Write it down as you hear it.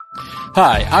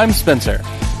Hi, I'm Spencer.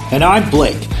 And I'm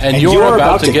Blake. And you're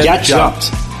about to get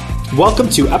jumped. Welcome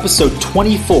to episode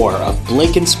 24 of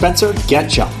Blake and Spencer Get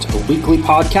Jumped, a weekly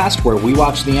podcast where we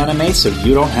watch the anime so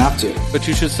you don't have to. But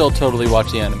you should still totally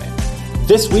watch the anime.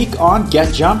 This week on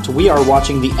Get Jumped, we are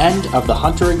watching the end of the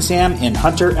Hunter exam in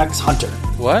Hunter x Hunter.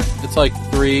 What? It's like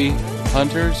 3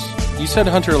 hunters? You said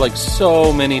Hunter like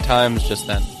so many times just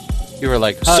then. You were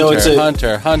like,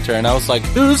 Hunter, Hunter, and I was like,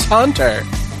 who's Hunter?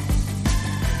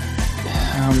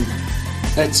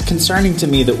 It's concerning to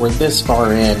me that we're this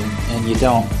far in and you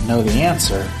don't know the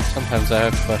answer. Sometimes I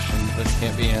have questions that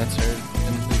can't be answered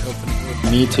in the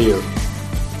opening. Me too.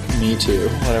 Me too.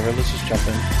 Whatever, let's just jump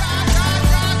in.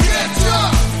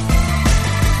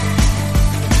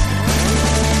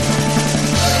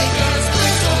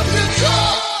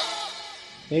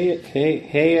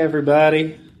 Hey,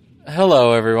 everybody.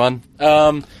 Hello, everyone.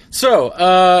 So,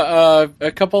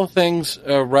 a couple of things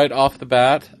right off the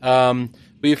bat.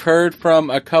 We've heard from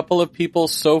a couple of people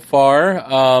so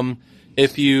far.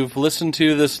 If you've listened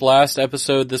to this last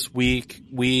episode this week,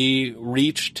 we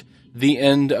reached the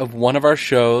end of one of our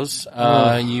shows.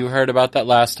 You heard about that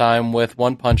last time with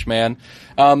One Punch Man.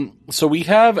 So we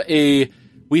have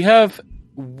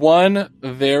one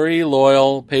very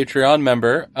loyal Patreon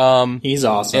member. He's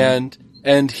awesome.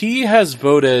 And he has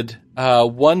voted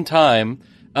one time.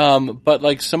 But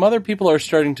like some other people are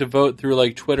starting to vote through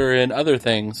like Twitter and other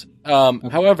things.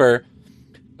 However,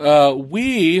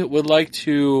 we would like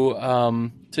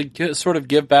to sort of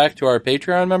give back to our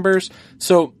Patreon members.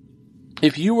 So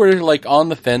if you were like on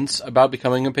the fence about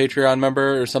becoming a Patreon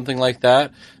member or something like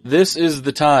that, this is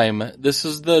the time. This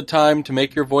is the time to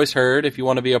make your voice heard if you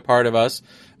want to be a part of us.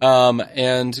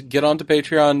 And get onto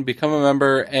Patreon, become a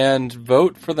member, and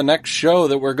vote for the next show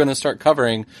that we're going to start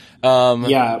covering. We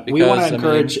want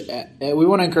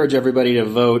to encourage everybody to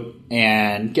vote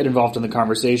and get involved in the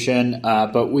conversation.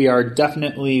 But we are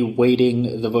definitely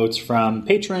weighting the votes from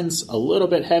patrons a little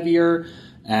bit heavier.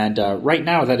 And right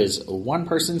now that is one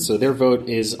person, so their vote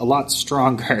is a lot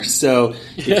stronger. So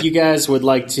if you guys would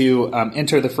like to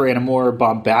enter the fray in a more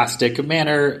bombastic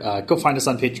manner, go find us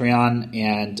on Patreon.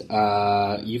 And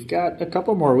you've got a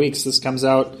couple more weeks. This comes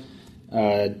out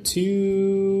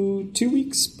 2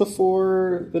 weeks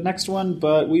before the next one,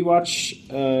 but we watch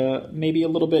maybe a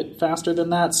little bit faster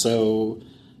than that. So,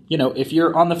 you know, if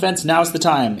you're on the fence, now's the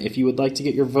time. If you would like to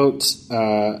get your vote,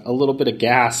 a little bit of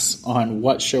gas on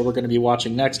what show we're going to be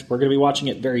watching next, we're going to be watching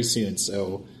it very soon.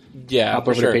 So hop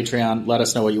over to Patreon. Let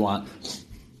us know what you want.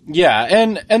 Yeah,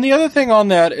 and the other thing on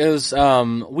that is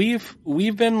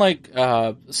we've been like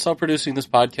self-producing this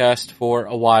podcast for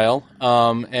a while,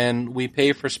 and we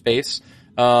pay for space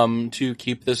to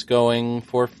keep this going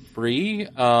for free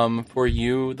for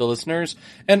you, the listeners.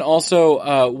 And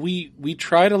also we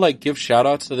try to like give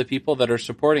shout-outs to the people that are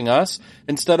supporting us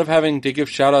instead of having to give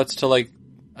shout-outs to like,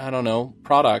 I don't know,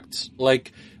 products.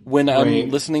 Like when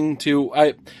I'm listening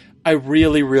to... I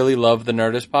really, really love the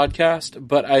Nerdist podcast,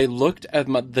 but I looked at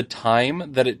the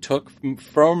time that it took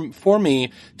for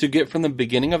me to get from the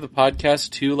beginning of the podcast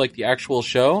to like the actual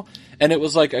show, and it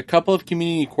was like a couple of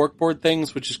community corkboard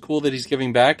things, which is cool that he's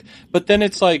giving back, but then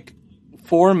it's like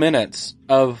 4 minutes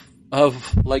of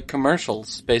like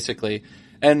commercials, basically.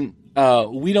 And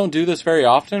we don't do this very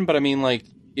often, but I mean, like,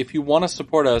 if you want to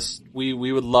support us, we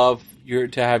would love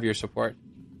to have your support.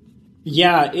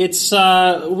 Yeah, it's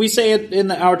we say it in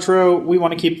the outro. We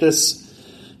want to keep this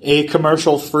a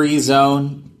commercial-free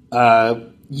zone.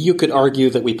 You could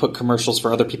argue that we put commercials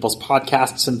for other people's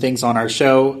podcasts and things on our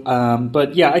show.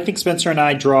 But yeah, I think Spencer and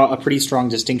I draw a pretty strong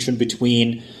distinction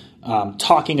between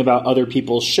talking about other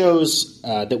people's shows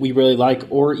that we really like,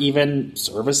 or even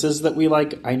services that we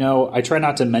like. I know I try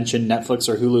not to mention Netflix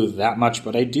or Hulu that much,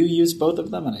 but I do use both of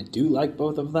them, and I do like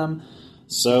both of them.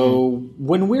 So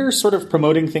when we're sort of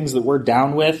promoting things that we're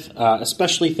down with,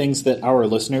 especially things that our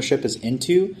listenership is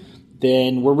into,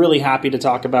 then we're really happy to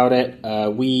talk about it.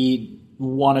 We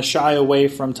want to shy away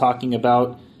from talking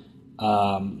about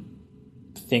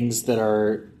things that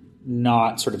are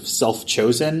not sort of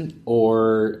self-chosen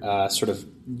or sort of,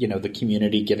 you know, the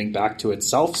community giving back to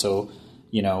itself. So,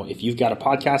 you know, if you've got a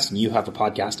podcast and you have a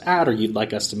podcast ad or you'd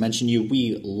like us to mention you,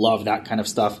 we love that kind of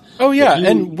stuff. Oh, yeah.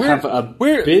 And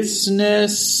we're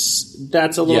business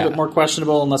that's a little bit more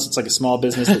questionable unless it's like a small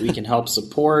business that we can help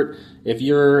support. If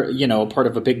you're, you know, part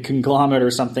of a big conglomerate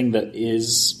or something that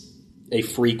is a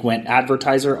frequent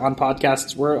advertiser on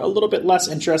podcasts, we're a little bit less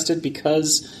interested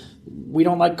because we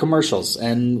don't like commercials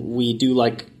and we do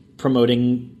like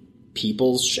promoting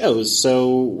people's shows.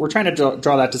 So we're trying to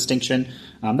draw that distinction.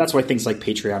 That's why things like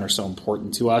Patreon are so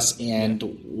important to us, and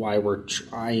why we're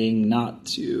trying not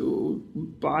to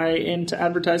buy into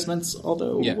advertisements,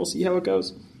 although we'll see how it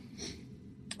goes.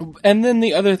 And then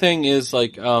the other thing is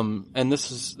like, and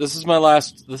this is my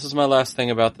last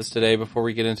thing about this today before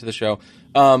we get into the show.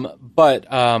 Our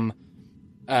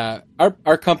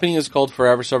company is called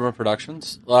Forever Summer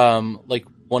Productions. Like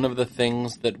one of the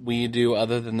things that we do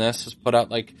other than this is put out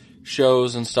like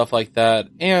shows and stuff like that.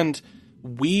 And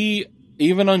we,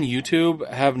 even on YouTube,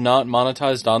 have not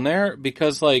monetized on there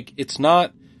because like it's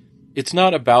not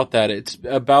about that. It's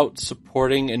about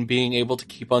supporting and being able to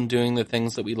keep on doing the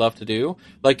things that we love to do.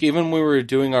 Like even when we were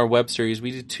doing our web series,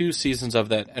 we did 2 seasons of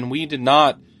that, and we did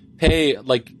not pay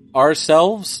like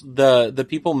ourselves, the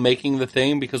people making the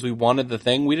thing, because we wanted the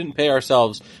thing. We didn't pay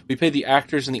ourselves. We paid the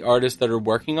actors and the artists that are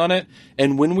working on it.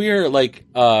 And when we are like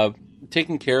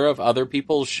taking care of other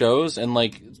people's shows and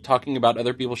like talking about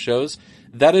other people's shows,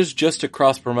 that is just a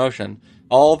cross promotion.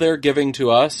 All they're giving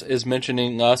to us is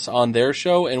mentioning us on their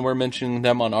show, and we're mentioning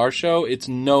them on our show. It's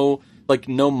no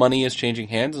money is changing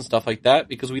hands and stuff like that,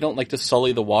 because we don't like to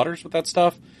sully the waters with that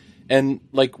stuff. And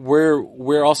like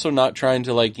we're also not trying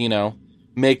to like,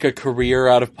 make a career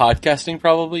out of podcasting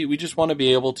probably. We just want to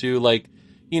be able to like,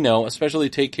 especially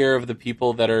take care of the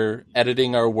people that are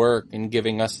editing our work and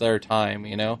giving us their time,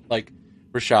 like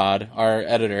Rashad, our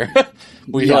editor.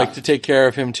 We like to take care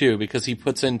of him too, because he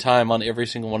puts in time on every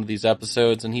single one of these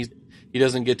episodes, and he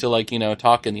doesn't get to like,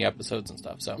 talk in the episodes and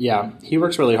stuff. So yeah, he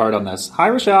works really hard on this. Hi,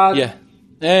 Rashad. Yeah.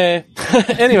 Hey.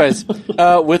 Anyways,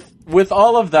 with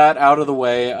all of that out of the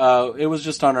way, it was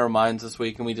just on our minds this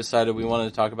week, and we decided we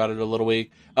wanted to talk about it a little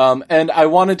week. And I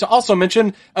wanted to also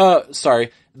mention,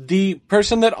 the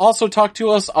person that also talked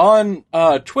to us on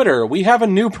Twitter. We have a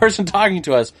new person talking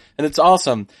to us, and it's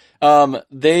awesome.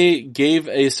 They gave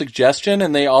a suggestion,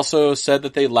 and they also said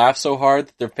that they laughed so hard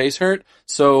that their face hurt.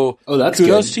 So that's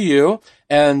kudos good to you,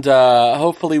 and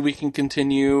hopefully we can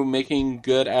continue making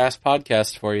good-ass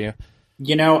podcasts for you.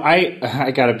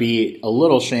 I gotta be a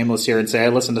little shameless here and say I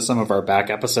listened to some of our back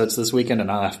episodes this weekend,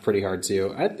 and I laughed pretty hard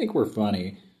too. I think we're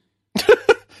funny.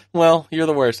 Well, you're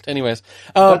the worst. Anyways,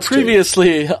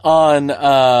 previously true.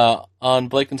 on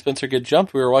Blake and Spencer Get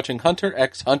Jumped, we were watching Hunter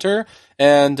x Hunter,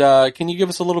 and can you give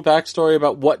us a little backstory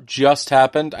about what just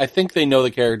happened? I think they know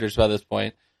the characters by this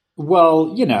point.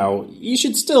 Well, you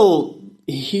should still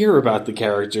hear about the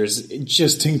characters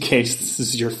just in case this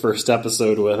is your first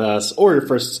episode with us, or your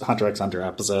first Hunter x Hunter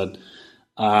episode.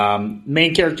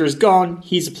 Main character is Gon.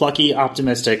 He's a plucky,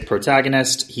 optimistic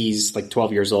protagonist. He's like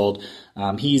 12 years old.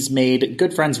 He's made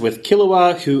good friends with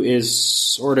Killua, who is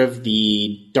sort of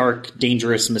the dark,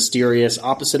 dangerous, mysterious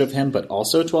opposite of him, but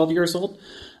also 12 years old.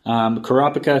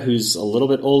 Kurapika, who's a little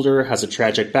bit older, has a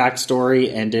tragic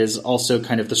backstory, and is also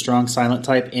kind of the strong, silent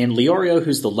type. And Leorio,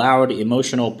 who's the loud,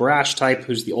 emotional, brash type,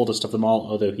 who's the oldest of them all,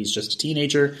 although he's just a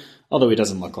teenager, although he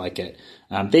doesn't look like it.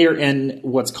 They are in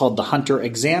what's called the Hunter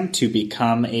exam to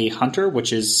become a hunter,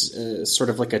 which is sort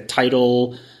of like a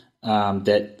title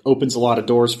that opens a lot of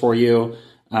doors for you.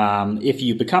 If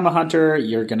you become a hunter,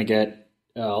 you're going to get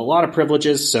a lot of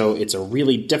privileges, so it's a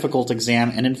really difficult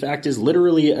exam, and in fact is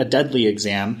literally a deadly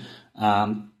exam.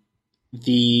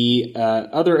 The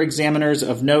other examiners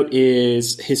of note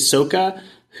is Hisoka,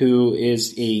 who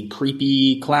is a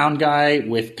creepy clown guy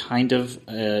with kind of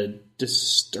a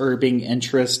disturbing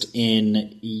interest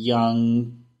in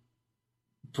young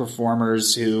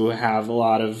performers who have a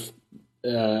lot of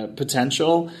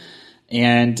potential,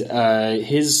 and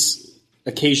his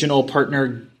occasional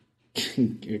partner,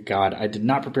 God, I did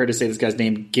not prepare to say this guy's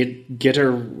name,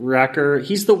 Gitterracker.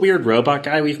 He's the weird robot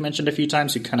guy we've mentioned a few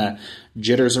times who kind of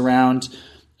jitters around.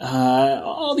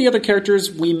 All the other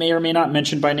characters we may or may not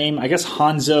mention by name. I guess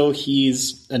Hanzo,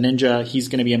 he's a ninja. He's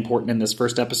going to be important in this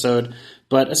first episode.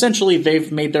 But essentially, they've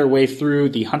made their way through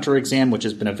the Hunter exam, which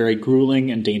has been a very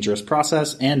grueling and dangerous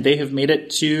process, and they have made it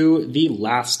to the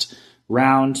last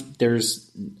round. There's,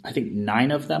 I think,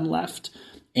 9 of them left.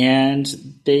 And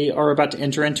they are about to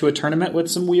enter into a tournament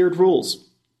with some weird rules.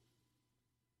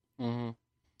 Mm-hmm.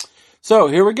 So,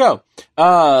 here we go.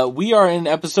 We are in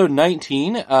episode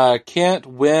 19, Can't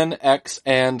Win X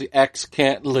and X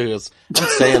Can't Lose. I'm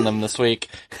saying them this week.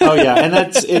 Oh, yeah, and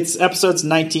it's episodes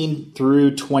 19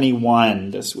 through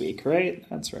 21 this week, right?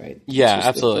 That's right. Yeah,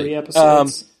 absolutely. 3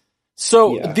 episodes.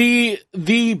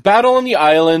 The battle on the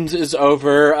island is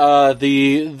over.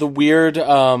 The weird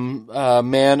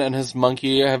man and his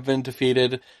monkey have been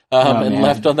defeated and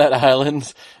left on that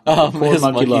island. His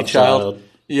monkey child.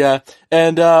 Yeah,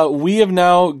 and we have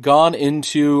now gone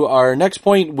into our next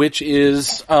point, which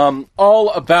is all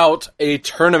about a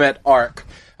tournament arc.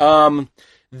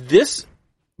 This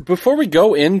before we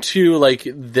go into like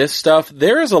this stuff,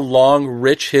 there is a long,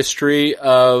 rich history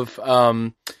of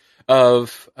Tournament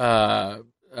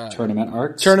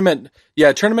arcs?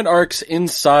 Tournament arcs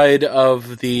inside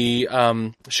of the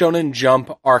Shonen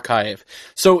Jump archive.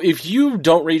 So if you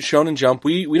don't read Shonen Jump,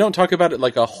 we don't talk about it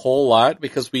like a whole lot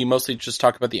because we mostly just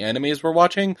talk about the animes we're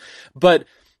watching. But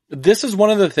this is one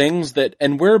of the things that,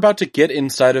 and we're about to get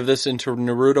inside of this into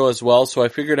Naruto as well, so I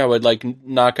figured I would like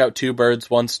knock out two birds,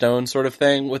 one stone sort of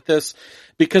thing with this,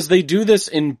 because they do this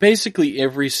in basically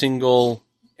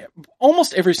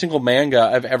almost every single manga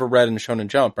I've ever read in Shonen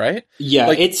Jump, right? Yeah,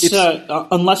 like, it's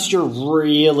unless you're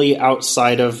really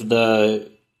outside of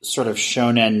the sort of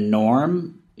shonen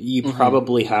norm, you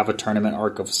probably have a tournament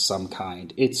arc of some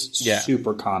kind. It's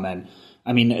super common.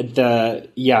 I mean,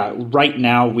 right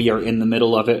now we are in the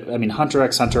middle of it. I mean, Hunter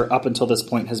x Hunter up until this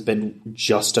point has been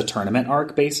just a tournament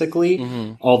arc,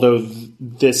 basically. Although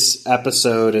this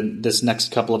episode and this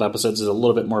next couple of episodes is a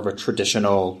little bit more of a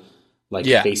traditional,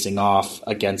 facing off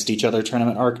against each other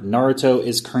tournament arc. Naruto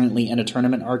is currently in a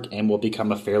tournament arc and will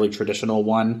become a fairly traditional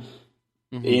one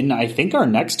in, I think, our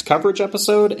next coverage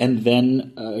episode, and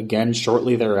then again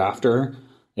shortly thereafter.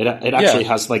 It actually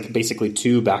has basically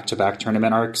two back-to-back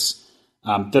tournament arcs.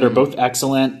 That are both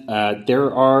excellent.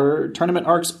 There are tournament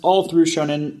arcs all through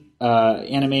shonen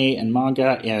anime and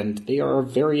manga, and they are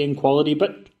varying quality,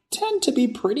 but tend to be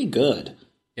pretty good.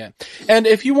 Yeah. And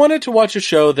if you wanted to watch a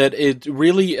show that it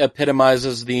really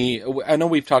epitomizes I know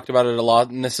we've talked about it a lot,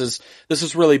 and this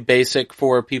is really basic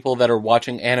for people that are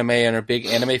watching anime and are big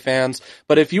anime fans,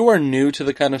 but if you are new to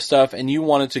the kind of stuff and you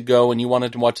wanted to go and you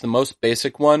wanted to watch the most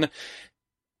basic one,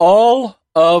 all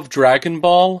of Dragon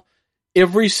Ball,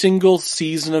 every single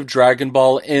season of Dragon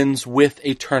Ball ends with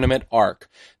a tournament arc.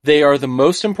 They are the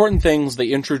most important things. They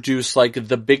introduce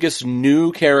the biggest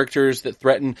new characters that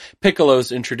threaten.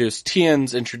 Piccolo's introduced,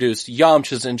 Tien's introduced,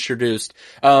 Yamcha's introduced.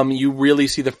 You really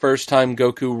see the first time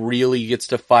Goku really gets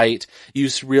to fight. You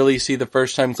really see the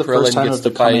first time Krillin gets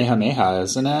to fight. Kamehameha,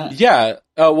 isn't it? Yeah.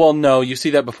 Well, no, you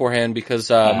see that beforehand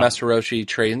because Master Roshi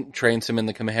trains him in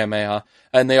the Kamehameha.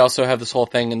 And they also have this whole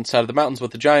thing inside of the mountains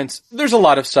with the giants. There's a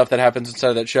lot of stuff that happens inside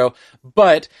of that show,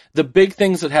 but the big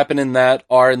things that happen in that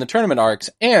are in the tournament arcs.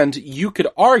 And you could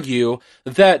argue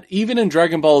that even in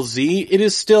Dragon Ball Z, it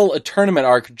is still a tournament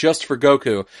arc just for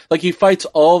Goku. He fights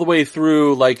all the way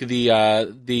through, when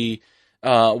he's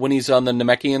on the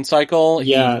Namekian cycle.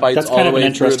 Yeah, he fights that's kind of an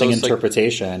interesting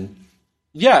interpretation.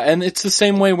 Yeah, and it's the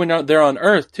same way when they're on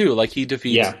Earth, too. He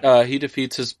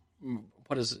defeats his,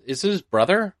 is it his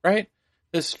brother, right?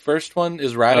 This first one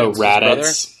is Raditz. Oh,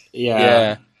 Raditz.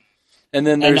 Yeah. And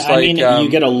then there's you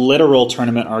get a literal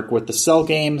tournament arc with the Cell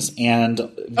games, and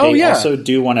they also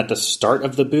do one at the start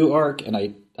of the Boo arc, and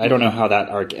I don't know how that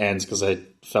arc ends because I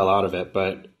fell out of it,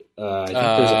 but I think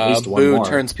there's at least one more. Boo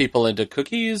turns people into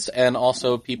cookies, and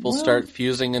also people start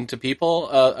fusing into people,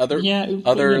 other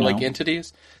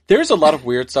entities. There's a lot of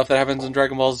weird stuff that happens in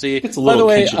Dragon Ball Z. It's a little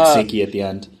Kinshitsuki at the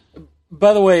end.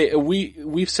 By the way,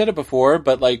 we've said it before,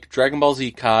 but Dragon Ball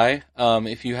Z Kai,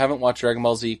 if you haven't watched Dragon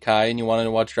Ball Z Kai and you wanted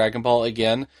to watch Dragon Ball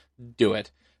again, do it.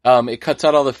 It cuts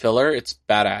out all the filler. It's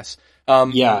badass.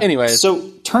 Anyways. So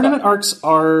tournament arcs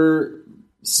are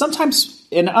sometimes,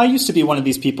 and I used to be one of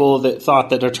these people that thought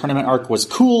that a tournament arc was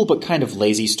cool, but kind of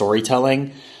lazy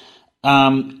storytelling.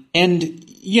 And,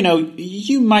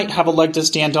 you might have a leg to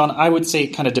stand on. I would say it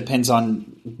kind of depends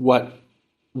on what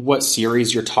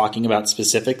series you're talking about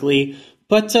specifically.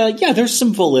 But there's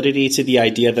some validity to the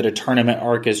idea that a tournament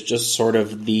arc is just sort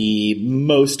of the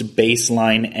most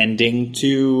baseline ending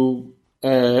to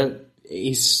a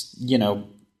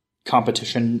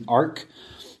competition arc.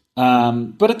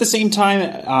 But at the same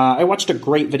time, I watched a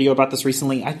great video about this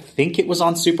recently. I think it was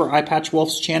on Super Eyepatch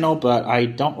Wolf's channel, but I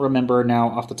don't remember now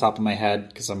off the top of my head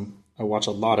because I watch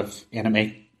a lot of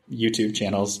anime YouTube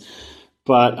channels.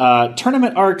 But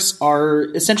tournament arcs are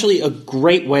essentially a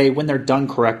great way, when they're done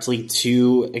correctly,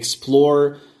 to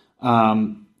explore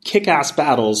kick-ass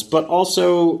battles, but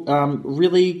also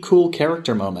really cool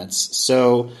character moments.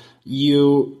 So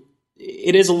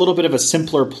it is a little bit of a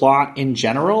simpler plot in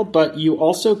general, but you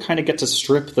also kind of get to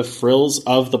strip the frills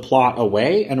of the plot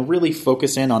away and really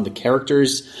focus in on the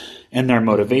characters and their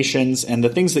motivations and the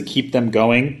things that keep them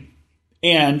going,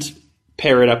 and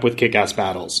pair it up with kick-ass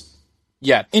battles.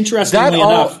 Yeah. Interestingly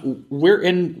enough, we're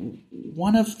in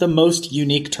one of the most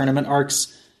unique tournament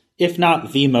arcs, if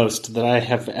not the most, that I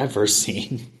have ever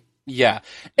seen. Yeah.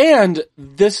 And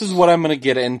this is what I'm going to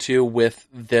get into with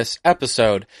this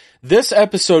episode. This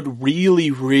episode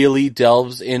really, really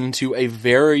delves into a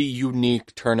very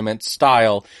unique tournament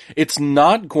style. It's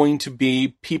not going to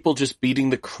be people just beating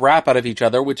the crap out of each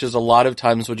other, which is a lot of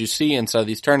times what you see inside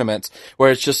these tournaments, where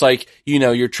it's just like,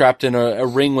 you're trapped in a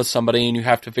ring with somebody and you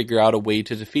have to figure out a way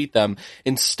to defeat them.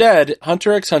 Instead,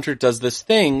 Hunter x Hunter does this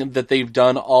thing that they've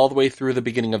done all the way through the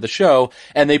beginning of the show,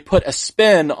 and they put a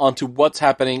spin onto what's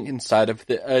happening inside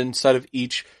of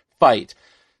each fight.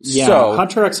 Yeah, so,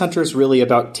 Hunter x Hunter is really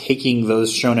about taking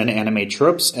those shonen anime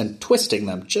tropes and twisting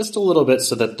them just a little bit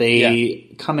so that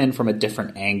they come in from a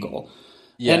different angle.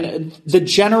 Yeah. And the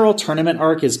general tournament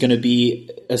arc is going to be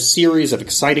a series of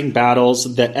exciting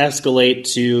battles that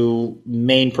escalate to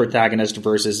main protagonist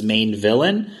versus main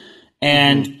villain.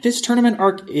 And this tournament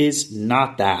arc is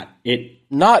not that. It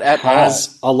not at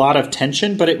has all. A lot of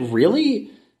tension, but it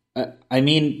really...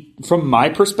 from my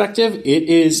perspective, it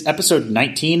is episode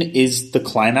 19 is the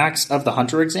climax of the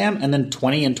Hunter exam, and then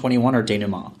 20 and 21 are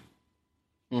denouement.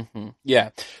 Mm-hmm. Yeah.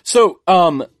 So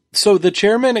the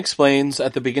chairman explains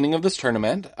at the beginning of this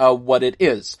tournament what it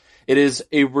is. It is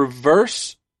a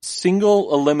reverse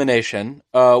single elimination,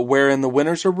 wherein the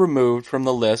winners are removed from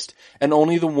the list, and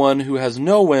only the one who has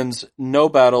no wins, no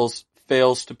battles,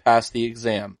 fails to pass the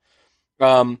exam.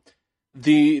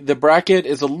 The bracket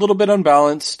is a little bit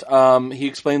unbalanced. He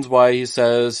explains why. He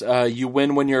says, you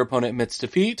win when your opponent admits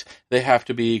defeat. They have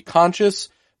to be conscious,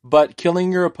 but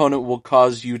killing your opponent will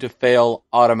cause you to fail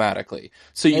automatically.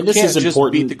 So you can't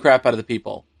just beat the crap out of the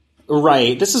people.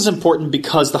 Right. This is important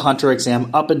because the Hunter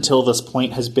exam up until this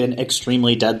point has been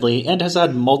extremely deadly and has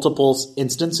had multiple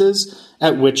instances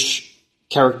at which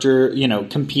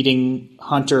competing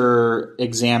Hunter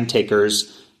exam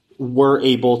takers were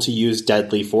able to use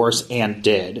deadly force and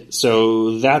did.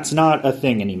 So that's not a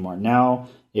thing anymore. Now,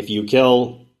 if you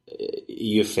kill,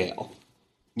 you fail.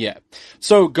 Yeah.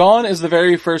 So Gon is the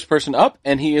very first person up,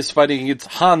 and he is fighting against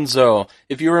Hanzo.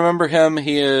 If you remember him,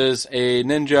 he is a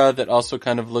ninja that also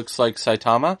kind of looks like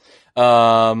Saitama.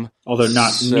 Although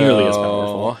not nearly as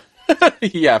powerful.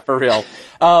 Yeah, for real.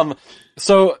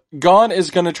 So Gon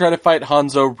is going to try to fight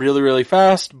Hanzo really, really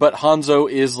fast, but Hanzo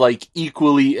is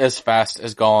equally as fast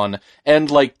as Gon,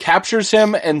 and captures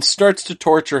him and starts to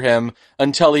torture him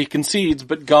until he concedes,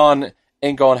 but Gon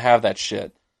ain't gonna have that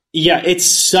shit. Yeah, it's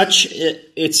such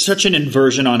an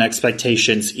inversion on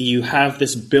expectations. You have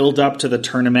this build up to the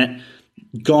tournament.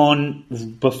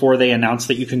 Gon, before they announce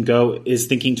that you can go, is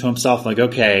thinking to himself,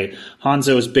 okay,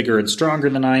 Hanzo is bigger and stronger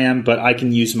than I am, but I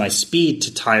can use my speed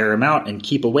to tire him out and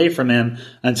keep away from him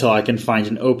until I can find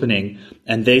an opening.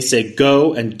 And they say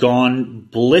go, and Gon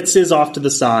blitzes off to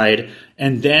the side,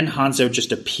 and then Hanzo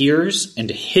just appears and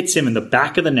hits him in the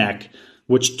back of the neck,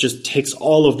 which just takes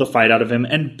all of the fight out of him.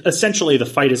 And essentially the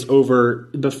fight is over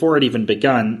before it even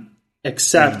begun,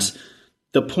 except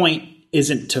the point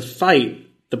isn't to fight.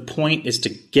 The point is to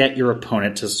get your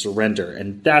opponent to surrender,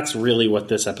 and that's really what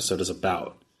this episode is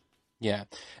about. Yeah.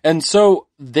 And so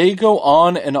they go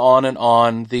on and on and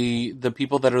on. The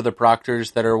people that are the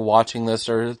proctors that are watching this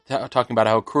are talking about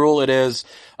how cruel it is.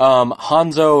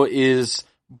 Hanzo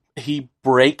he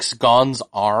breaks Gon's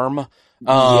arm.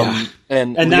 And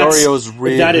Leorio is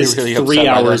really, that is really 3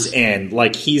 hours in.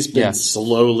 He's been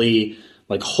slowly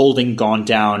holding Gon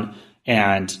down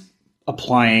and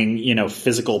applying,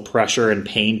 physical pressure and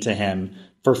pain to him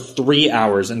for 3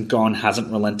 hours, and Gon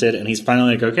hasn't relented, and he's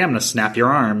finally okay, I'm going to snap your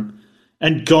arm.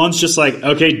 And Gon's just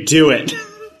okay, do it.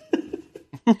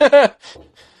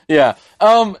 Yeah.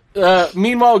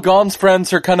 Meanwhile, Gon's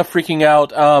friends are kind of freaking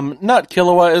out. Not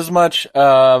Killua as much.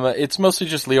 It's mostly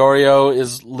just Leorio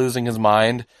is losing his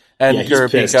mind, and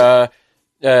Kurapika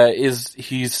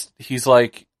he's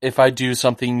like, if I do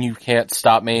something, you can't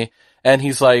stop me. And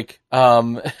he's like,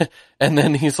 and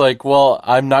then he's like, well,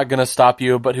 I'm not gonna stop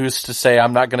you, but who's to say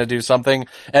I'm not gonna do something?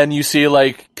 And you see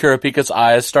Kurapika's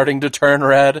eyes starting to turn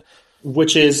red.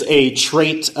 Which is a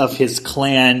trait of his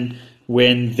clan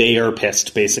when they are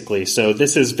pissed, basically. So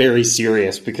this is very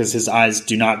serious because his eyes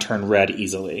do not turn red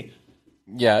easily.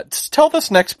 Yeah, tell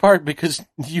this next part because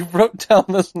you wrote down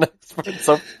this next part.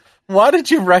 So why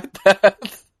did you write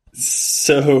that?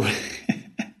 So,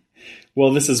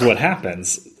 well, this is what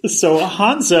happens. So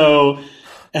Hanzo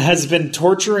has been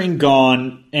torturing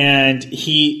Gon, and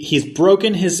he's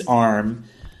broken his arm,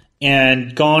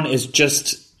 and Gon is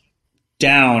just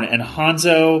down, and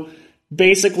Hanzo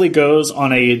basically goes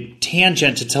on a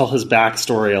tangent to tell his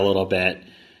backstory a little bit,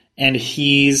 and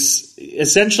he's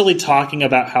essentially talking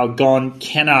about how Gon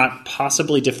cannot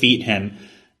possibly defeat him,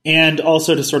 and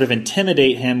also to sort of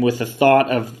intimidate him with the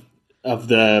thought of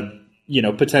the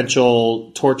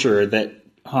potential torture that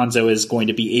Hanzo is going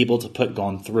to be able to put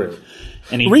Gon through.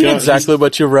 And read exactly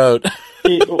what you wrote.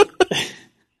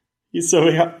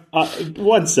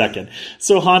 1 second.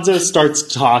 So Hanzo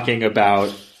starts talking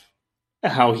about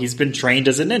how he's been trained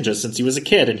as a ninja since he was a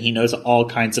kid, and he knows all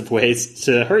kinds of ways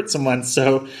to hurt someone.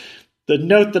 So the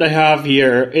note that I have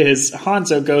here is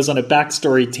Hanzo goes on a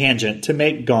backstory tangent to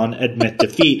make Gon admit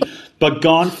defeat, but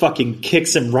Gon fucking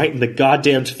kicks him right in the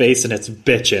goddamn face, and it's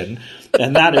bitchin'.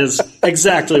 And that is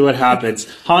exactly what happens.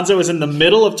 Hanzo is in the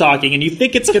middle of talking, and you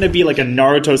think it's going to be like a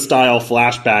Naruto-style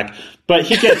flashback, but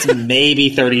he gets maybe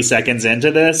 30 seconds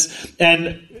into this,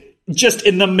 and just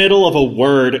in the middle of a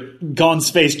word, Gon's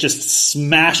face just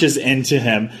smashes into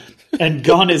him. And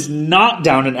Gon is not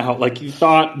down and out like you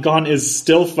thought. Gon is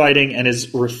still fighting and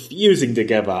is refusing to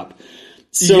give up.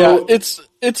 So yeah,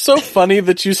 it's so funny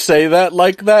that you say that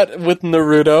like that with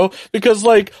Naruto, because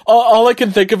like all I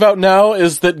can think about now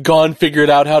is that Gon figured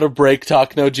out how to break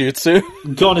Talk no Jutsu.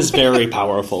 Gon is very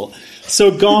powerful.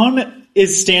 So Gon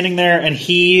is standing there, and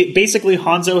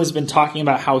Hanzo has been talking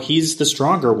about how he's the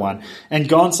stronger one. And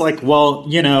Gon's like, well,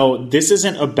 this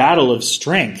isn't a battle of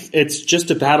strength. It's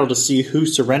just a battle to see who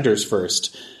surrenders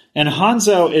first. And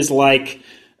Hanzo is like,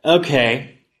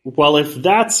 okay, well, if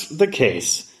that's the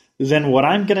case, then what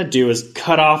I'm going to do is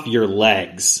cut off your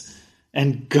legs.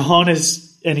 And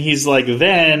he's like,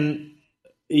 then,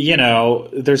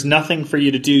 there's nothing for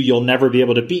you to do. You'll never be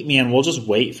able to beat me, and we'll just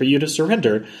wait for you to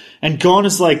surrender. And Gon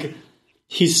is like,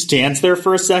 he stands there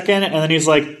for a second, and then he's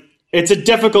like, it's a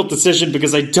difficult decision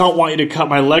because I don't want you to cut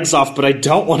my legs off, but I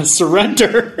don't want to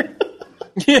surrender.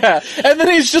 Yeah, and then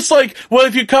he's just like, well,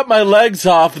 if you cut my legs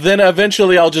off, then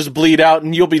eventually I'll just bleed out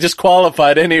and you'll be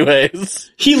disqualified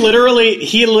anyways. He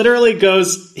literally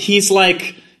goes, he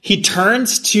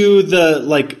turns to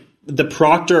the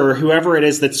proctor or whoever it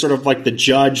is that's sort of like the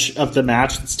judge of the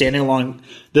match that's standing along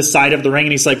the side of the ring,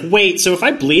 and he's like, wait, so if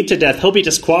I bleed to death, he'll be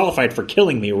disqualified for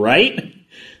killing me, right?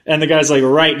 And the guy's like,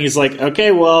 right. And he's like, okay,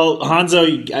 well,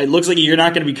 Hanzo, it looks like you're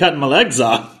not going to be cutting my legs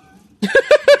off.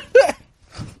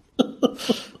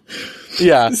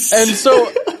 Yeah. And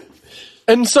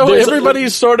so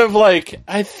everybody's sort of like,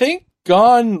 I think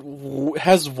Gon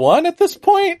has won at this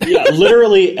point. Yeah,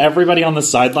 literally everybody on the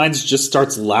sidelines just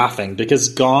starts laughing because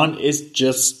Gon is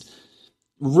just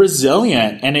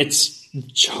resilient, and it's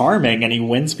charming, and he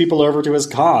wins people over to his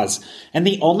cause. And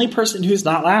the only person who's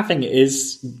not laughing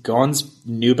is Gon's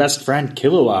new best friend,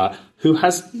 Killua, who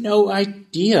has no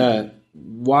idea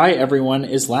why everyone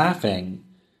is laughing.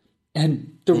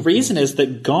 And the reason is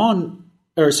that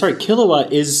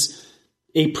Killua is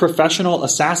a professional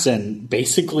assassin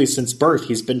basically since birth.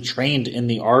 He's been trained in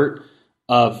the art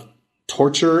of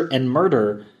torture and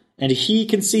murder, and he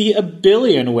can see a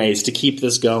billion ways to keep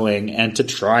this going and to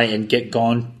try and get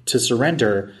Gon to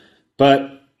surrender.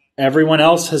 But everyone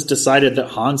else has decided that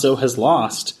Hanzo has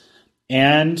lost.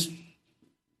 And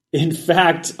in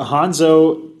fact,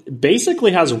 Hanzo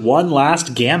basically has one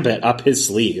last gambit up his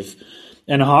sleeve.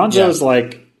 And Hanzo's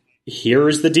like,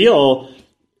 here's the deal.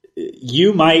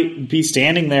 You might be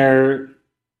standing there,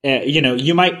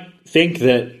 you might think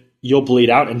that you'll bleed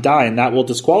out and die, and that will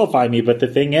disqualify me. But the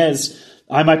thing is,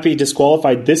 I might be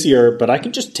disqualified this year, but I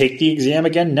can just take the exam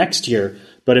again next year.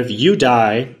 But if you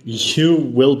die, you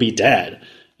will be dead.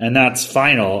 And that's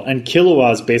final. And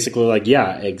Killua is basically like,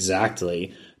 yeah,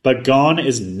 exactly. But Gon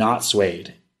is not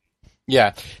swayed.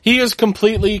 Yeah, he is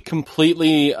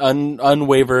completely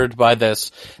unwavered by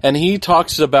this. And he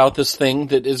talks about this thing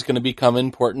that is going to become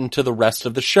important to the rest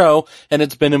of the show. And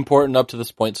it's been important up to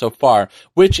this point so far,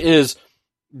 which is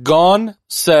Gon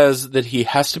says that he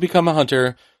has to become a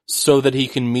hunter so that he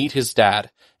can meet his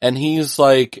dad. And he's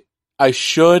like, I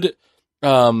should,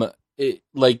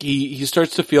 he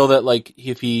starts to feel that like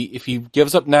if he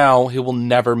gives up now, he will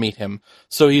never meet him.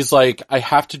 So he's like, I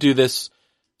have to do this,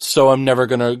 so I'm never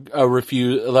gonna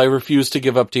refuse. I refuse to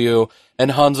give up to you. And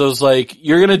Hanzo's like,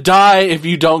 you're gonna die if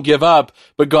you don't give up.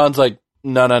 But Gon's like,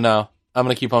 no, I'm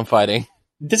gonna keep on fighting.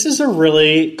 This is a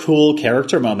really cool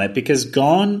character moment because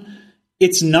Gon,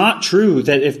 it's not true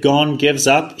that if Gon gives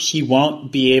up, he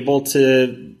won't be able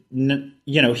to,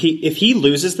 if he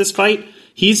loses this fight,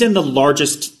 he's in the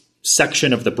largest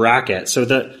section of the bracket. So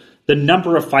the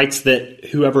number of fights that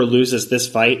whoever loses this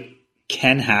fight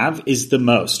can have is the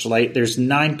most, right? There's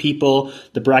 9 people.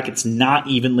 The bracket's not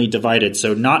evenly divided.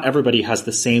 So not everybody has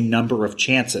the same number of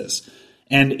chances.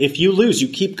 And if you lose, you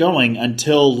keep going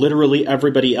until literally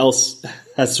everybody else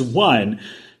has won.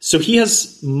 So he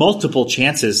has multiple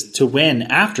chances to win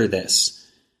after this.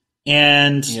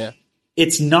 And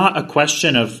it's not a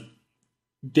question of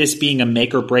this being a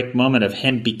make or break moment of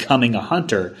him becoming a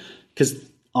hunter. Because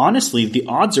honestly, the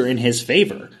odds are in his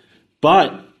favor.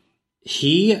 But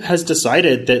he has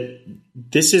decided that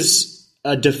this is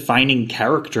a defining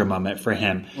character moment for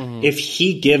him. If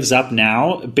he gives up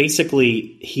now,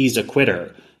 basically he's a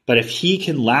quitter. But if he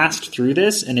can last through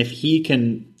this, and if he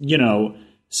can,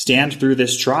 stand through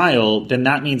this trial, then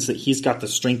that means that he's got the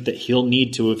strength that he'll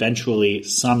need to eventually,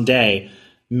 someday,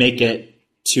 make it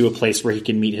to a place where he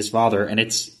can meet his father. And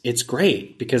it's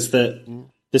great because the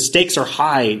stakes are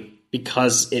high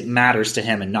because it matters to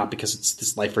him and not because it's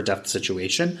this life or death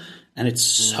situation. And it's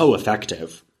so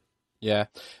effective. Yeah.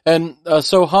 And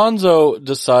so Hanzo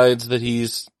decides that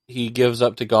he gives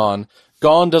up to Gon.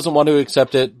 Gon doesn't want to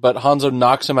accept it, but Hanzo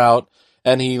knocks him out,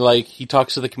 and he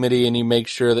talks to the committee and he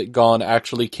makes sure that Gon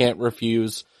actually can't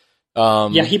refuse.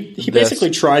 He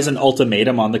basically tries an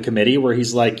ultimatum on the committee where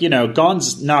he's like,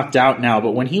 Gon's knocked out now,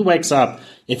 but when he wakes up,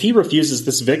 if he refuses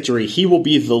this victory, he will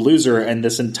be the loser and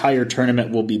this entire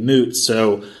tournament will be moot.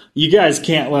 So you guys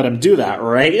can't let him do that,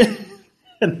 right?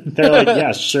 And they're like,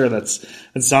 yeah, sure, that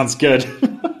sounds good.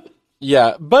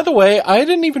 Yeah. By the way, I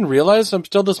didn't even realize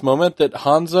until this moment that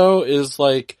Hanzo is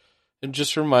like, it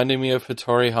just reminded me of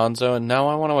Hattori Hanzo, and now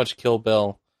I want to watch Kill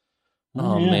Bill.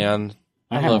 Oh yeah. Man.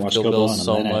 I love Kill Bill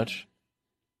so much.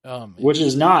 Oh, man. Which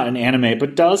is not an anime,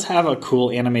 but does have a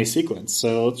cool anime sequence,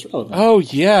 so it's relevant. Oh,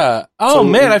 yeah. Oh,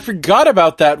 man, I forgot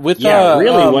about that. What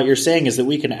you're saying is that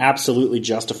we can absolutely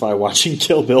justify watching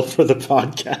Kill Bill for the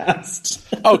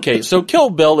podcast. Okay, so Kill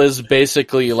Bill is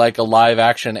basically like a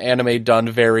live-action anime done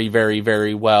very, very,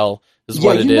 very well, is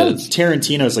what it is.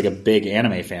 Tarantino's like a big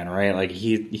anime fan, right? Like,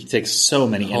 he takes so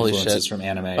many influences from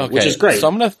anime, which is great. So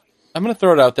I'm gonna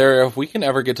throw it out there. If we can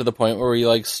ever get to the point where we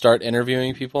like start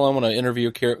interviewing people, I want to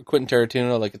interview Quentin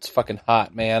Tarantino. Like, it's fucking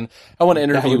hot, man. I want to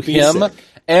interview him, sick.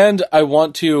 And I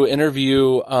want to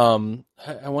interview. I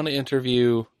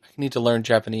need to learn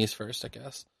Japanese first, I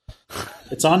guess.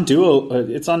 It's on Duo.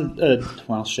 It's on.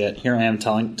 Well, shit. Here I am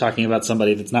talking about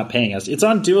somebody that's not paying us. It's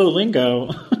on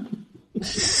Duolingo.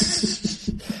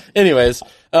 Anyways,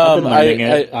 I've been learning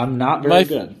it. I'm not very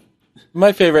good.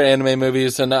 My favorite anime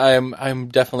movies, and I'm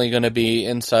definitely going to be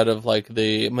inside of like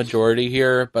the majority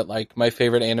here, but like my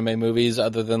favorite anime movies,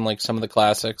 other than like some of the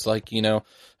classics, like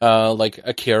like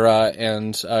Akira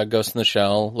and Ghost in the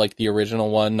Shell, like the original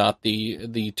one, not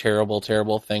the terrible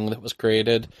thing that was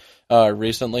created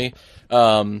recently,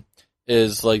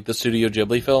 is like the Studio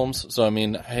Ghibli films. So I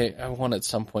mean, I want at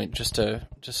some point just to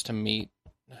meet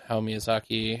Hayao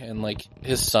Miyazaki, and like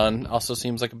his son also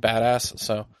seems like a badass.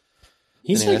 So.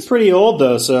 He's like pretty old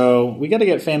though, so we got to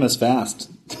get famous fast.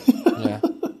 Yeah.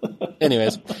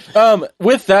 Anyways,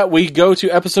 with that, we go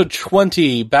to episode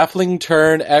 20, Baffling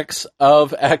Turn X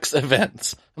of X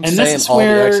Events. I'm saying all the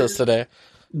X's today.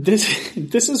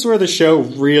 This is where the show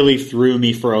really threw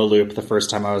me for a loop the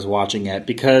first time I was watching it,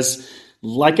 because,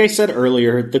 like I said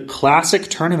earlier, the classic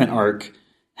tournament arc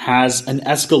has an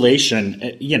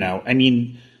escalation. I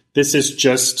mean, this is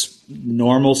just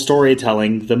normal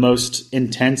storytelling. The most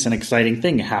intense and exciting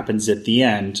thing happens at the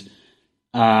end.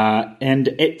 And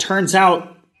it turns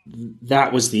out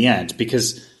that was the end,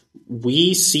 because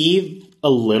we see a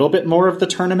little bit more of the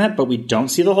tournament, but we don't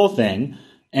see the whole thing.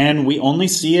 And we only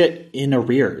see it in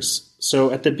arrears.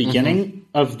 So at the beginning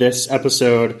of this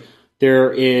episode,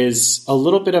 there is a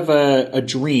little bit of a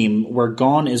dream where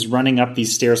Gon is running up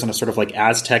these stairs on a sort of like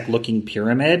Aztec-looking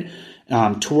pyramid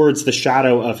towards the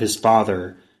shadow of his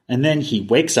father. And then he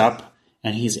wakes up,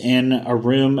 and he's in a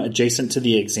room adjacent to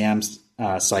the exam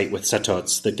site with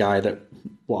Setots, the guy that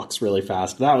walks really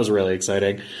fast. That was really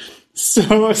exciting. So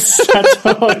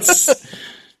Setots,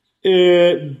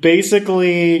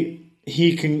 basically,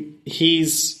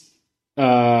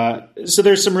 so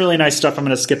there's some really nice stuff I'm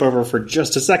going to skip over for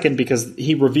just a second, because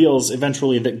he reveals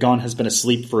eventually that Gon has been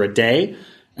asleep for a day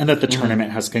and that the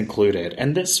tournament has concluded.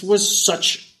 And this was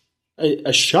such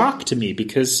a shock to me,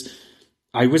 because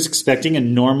I was expecting a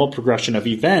normal progression of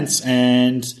events,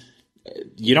 and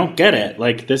you don't get it.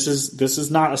 Like, this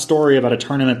is not a story about a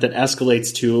tournament that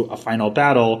escalates to a final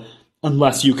battle,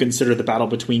 unless you consider the battle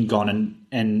between Gon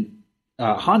and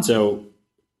Hanzo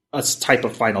a type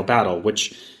of final battle,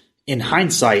 which in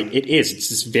hindsight it is. It's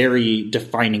this very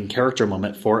defining character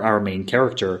moment for our main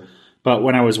character. But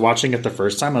when I was watching it the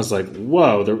first time, I was like,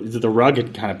 whoa, the rug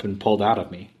had kind of been pulled out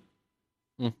of me.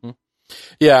 Mm-hmm.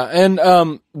 Yeah, and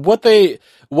the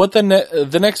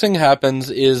next thing happens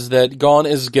is that Gon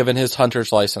is given his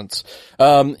hunter's license.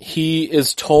 He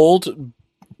is told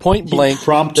point blank. He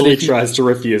promptly tries to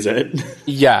refuse it.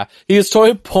 Yeah, he is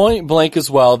told point blank as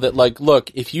well that, like,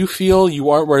 look, if you feel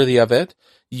you aren't worthy of it,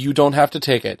 you don't have to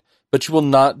take it, but you will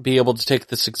not be able to take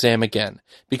this exam again,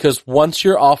 because once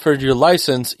you're offered your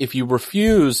license, if you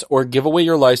refuse or give away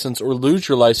your license or lose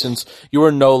your license, you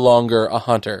are no longer a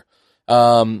hunter.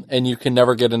 and you can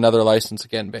never get another license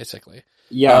again, basically.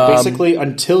 Yeah, basically,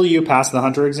 until you pass the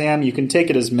hunter exam, you can take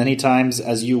it as many times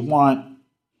as you want,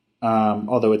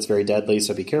 although it's very deadly,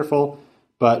 so be careful.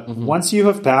 But once you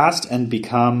have passed and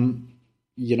become,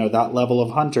 that level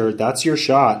of hunter, that's your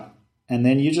shot. And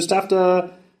then you just have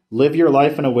to live your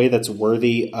life in a way that's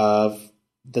worthy of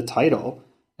the title.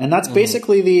 And that's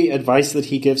basically the advice that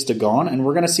he gives to Gon, and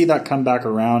we're going to see that come back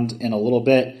around in a little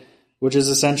bit, which is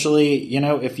essentially,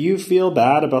 if you feel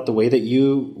bad about the way that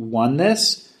you won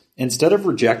this, instead of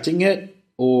rejecting it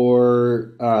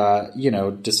or,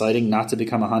 deciding not to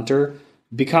become a hunter,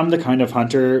 become the kind of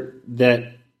hunter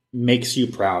that makes you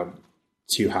proud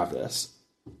to have this.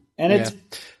 And it's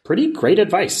pretty great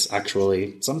advice,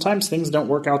 actually. Sometimes things don't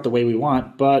work out the way we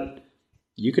want, but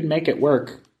you can make it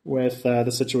work with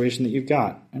the situation that you've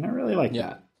got. And I really like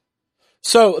that.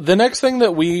 So the next thing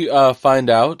that we find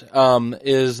out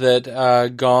is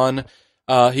that Gon,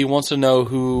 he wants to know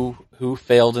who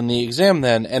failed in the exam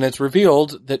then, and it's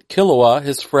revealed that Killua,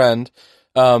 his friend,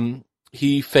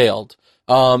 he failed.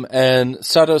 And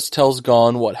Satos tells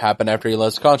Gon what happened after he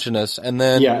lost consciousness, and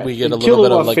then we get a little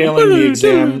bit of like failing the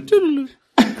exam.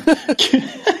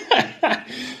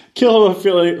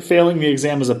 Killua failing the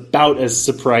exam is about as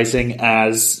surprising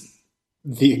as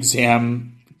the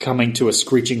exam coming to a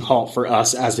screeching halt for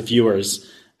us as the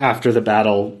viewers after the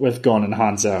battle with Gon and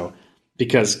Hanzo,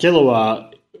 because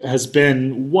Killua has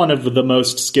been one of the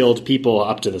most skilled people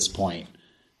up to this point.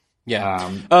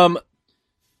 Yeah.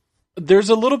 There's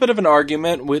a little bit of an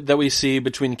argument that we see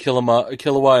between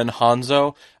Killua and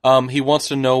Hanzo. He wants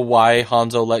to know why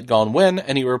Hanzo let Gon win,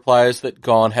 and he replies that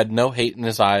Gon had no hate in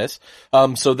his eyes,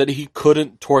 so that he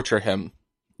couldn't torture him.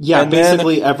 Yeah, and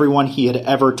basically everyone he had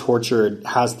ever tortured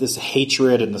has this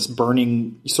hatred and this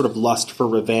burning sort of lust for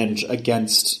revenge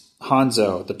against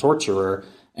Hanzo, the torturer,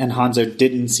 and Hanzo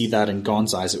didn't see that in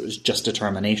Gon's eyes. It was just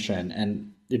determination,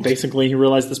 and basically he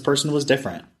realized this person was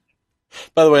different.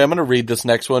 By the way, I'm going to read this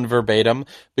next one verbatim,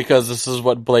 because this is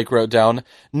what Blake wrote down.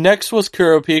 Next was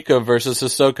Kurapika versus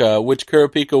Hisoka, which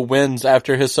Kurapika wins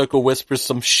after Hisoka whispers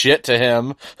some shit to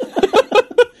him.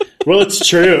 Well, it's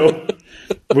true.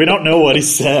 We don't know what he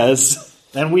says,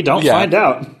 and we don't find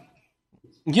out.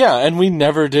 Yeah, and we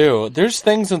never do. There's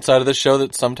things inside of the show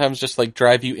that sometimes just like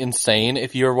drive you insane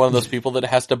if you're one of those people that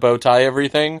has to bow tie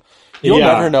everything. You'll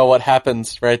never know what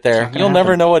happens right there. You'll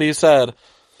never know what he said.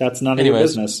 That's none of your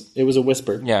business. It was a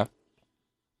whisper. Yeah.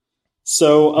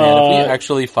 So, man, if we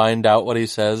actually find out what he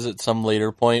says at some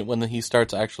later point when he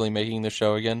starts actually making the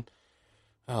show again,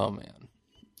 oh man.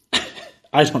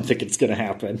 I don't think it's going to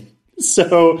happen.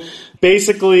 So,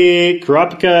 basically,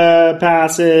 Kurapika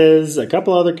passes, a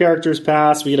couple other characters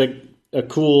pass, we get a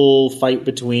cool fight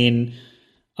between,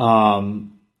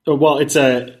 it's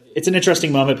an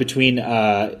interesting moment between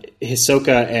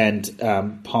Hisoka and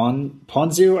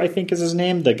Ponzu, I think is his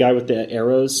name, the guy with the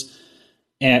arrows,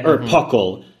 or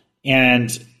Puckle.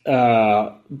 And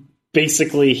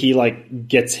basically he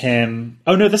gets him...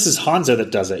 Oh no, this is Hanzo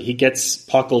that does it. He gets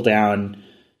Puckle down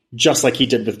just like he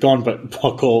did with Gon, but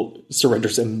Puckle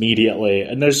surrenders immediately.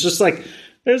 And there's just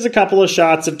there's a couple of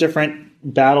shots of different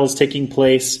battles taking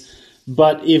place,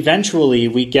 but eventually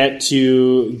we get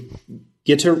to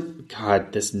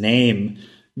this name,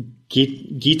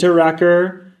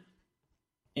 Gitaraker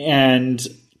and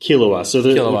Killua. So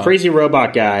the crazy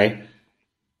robot guy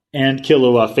and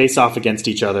Killua face off against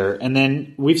each other. And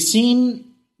then we've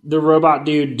seen the robot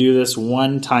dude do this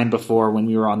one time before when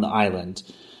we were on the island.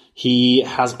 He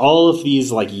has all of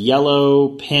these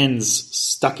yellow pins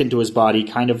stuck into his body,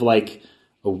 kind of like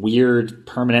a weird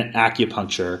permanent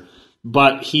acupuncture.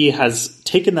 But he has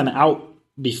taken them out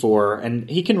before, and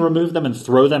he can remove them and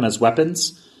throw them as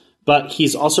weapons, but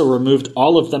he's also removed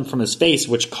all of them from his face,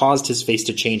 which caused his face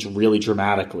to change really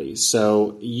dramatically.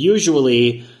 So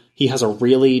usually he has a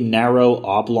really narrow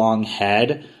oblong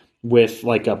head with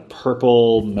a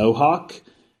purple mohawk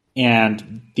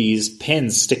and these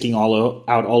pins sticking out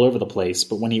all over the place.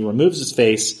 But when he removes his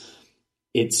face,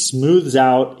 it smooths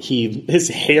out. His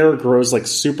hair grows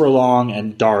super long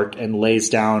and dark and lays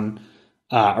down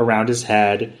around his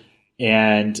head.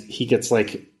 And he gets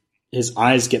his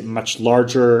eyes get much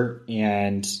larger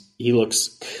and he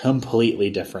looks completely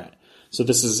different. So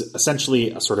this is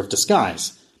essentially a sort of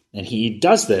disguise. And he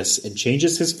does this and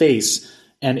changes his face.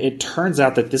 And it turns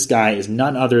out that this guy is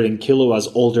none other than Killua's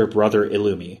older brother,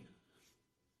 Illumi.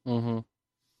 Mm-hmm.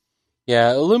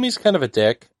 Yeah, Illumi's kind of a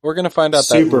dick. We're going to find out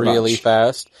that really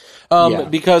fast.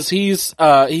 Because he's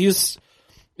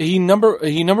he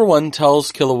number one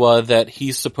tells Killua that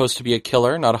he's supposed to be a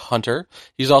killer, not a hunter.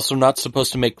 He's also not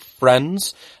supposed to make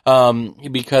friends,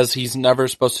 because he's never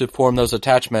supposed to form those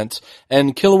attachments.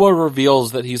 And Killua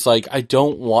reveals that he's like, I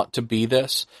don't want to be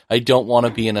this. I don't want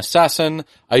to be an assassin.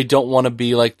 I don't want to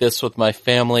be like this with my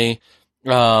family.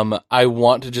 I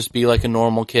want to just be like a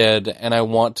normal kid, and I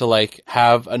want to like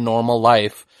have a normal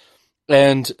life.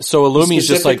 And so Illumi's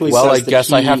just like, well, I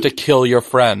guess I have to kill your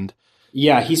friend.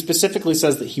 Yeah, he specifically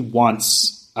says that he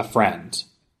wants a friend,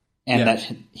 and that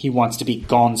he wants to be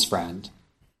Gon's friend,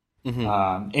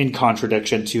 in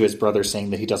contradiction to his brother saying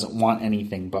that he doesn't want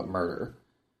anything but murder.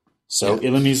 So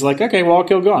Illumi's like, okay, well, I'll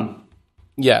kill Gon.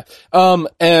 Yeah.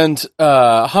 And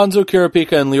Hanzo,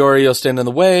 Kurapika, and Leorio stand in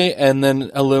the way, and then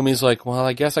Illumi's like, well,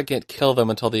 I guess I can't kill them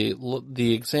until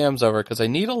the exam's over, because I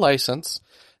need a license.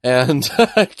 And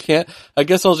I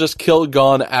guess I'll just kill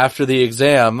Gon after the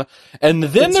exam. And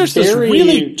then there's this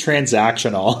really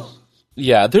transactional.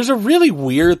 Yeah, there's a really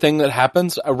weird thing that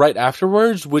happens right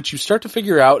afterwards, which you start to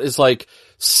figure out is like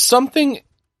something,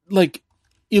 like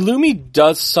Illumi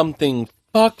does something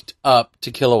fucked up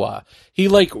to Killua. He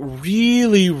like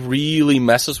really, really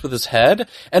messes with his head.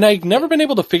 And I've never been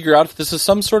able to figure out if this is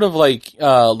some sort of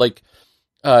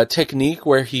technique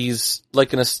where he's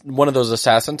like one of those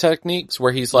assassin techniques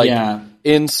where he's like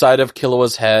inside of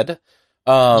Killua's head.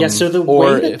 So the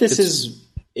way that this is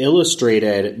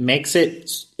illustrated makes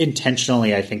it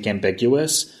intentionally, I think,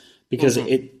 ambiguous, because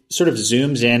it sort of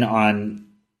zooms in on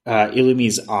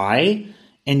Illumi's eye,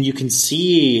 and you can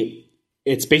see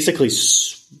it's basically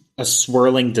a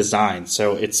swirling design.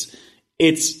 So it's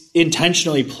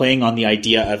intentionally playing on the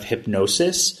idea of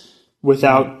hypnosis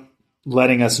without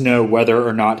letting us know whether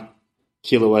or not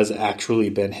Killua has actually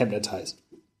been hypnotized.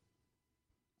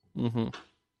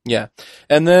 Yeah.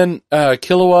 And then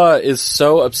Killua is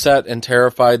so upset and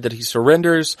terrified that he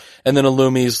surrenders, and then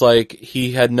Illumi's like,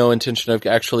 he had no intention of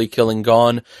actually killing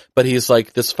Gon, but he's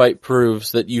like, this fight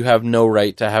proves that you have no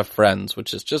right to have friends,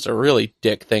 which is just a really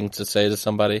dick thing to say to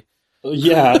somebody.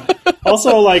 Yeah.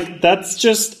 Also, like, that's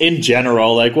just in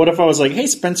general. Like, what if I was like, hey,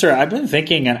 Spencer, I've been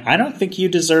thinking, and I don't think you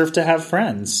deserve to have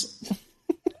friends.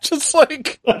 Just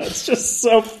like... That's just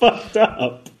so fucked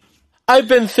up. I've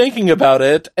been thinking about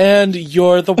it, and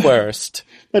you're the worst.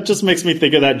 That just makes me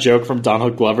think of that joke from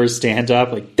Donald Glover's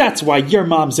stand-up. Like, that's why your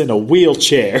mom's in a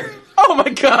wheelchair. Oh my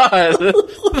god!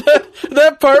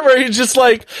 that part where he just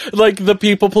like the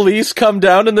people police come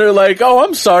down and they're like, oh,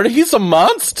 I'm sorry, he's a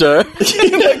monster.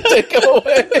 Like, take him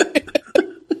away.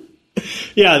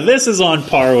 Yeah, this is on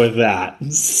par with that.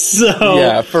 So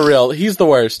yeah, for real. He's the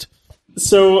worst.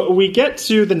 So we get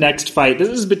to the next fight. This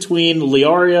is between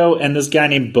Leorio and this guy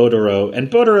named Bodoro. And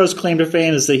Bodoro's claim to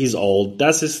fame is that he's old.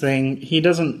 That's his thing. He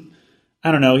doesn't...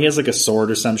 I don't know, he has like a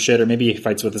sword or some shit, or maybe he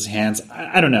fights with his hands.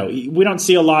 I don't know. We don't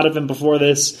see a lot of him before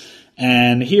this.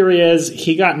 And here he is.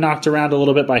 He got knocked around a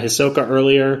little bit by Hisoka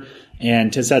earlier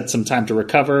and has had some time to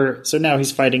recover. So now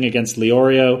he's fighting against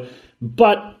Leorio.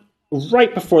 But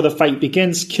right before the fight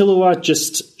begins, Killua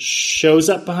just shows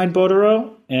up behind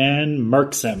Bodoro and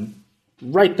murks him.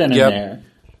 Right then and there.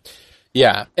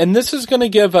 Yeah, and this is going to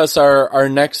give us our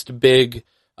next big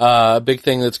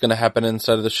thing that's going to happen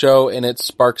inside of the show, and it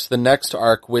sparks the next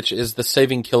arc, which is the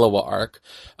Saving Killua arc.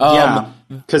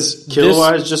 Because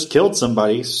Killua has just killed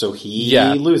somebody, so he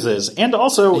loses. And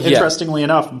also, interestingly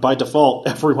enough, by default,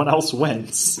 everyone else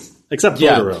wins. Except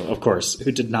Bodoro, of course,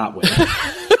 who did not win.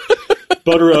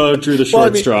 Bodoro drew the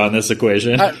short straw in this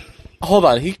equation. Hold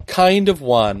on, he kind of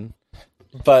won.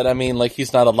 But, I mean, like,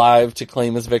 he's not alive to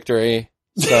claim his victory,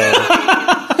 so...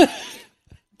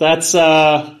 That's,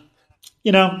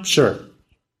 sure.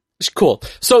 Cool.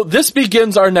 So this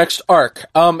begins our next arc.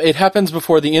 It happens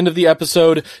before the end of the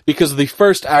episode because the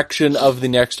first action of the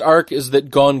next arc is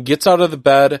that Gon gets out of the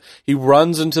bed, he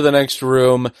runs into the next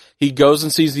room, he goes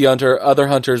and sees the other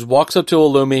hunters, walks up to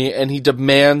Illumi, and he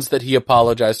demands that he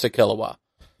apologize to Killua.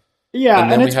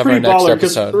 Yeah, and it's pretty baller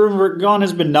because remember, Gon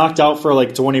has been knocked out for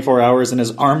like 24 hours and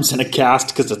his arm's in a cast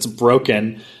because it's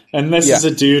broken. And this is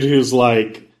a dude who's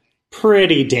like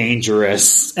pretty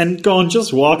dangerous. And Gon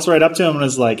just walks right up to him and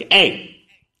is like, hey,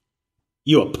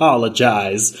 you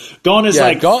apologize. Gon is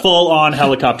full on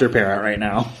helicopter parent right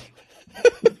now.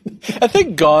 I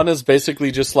think Gon is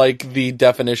basically just like the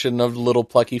definition of little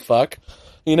plucky fuck.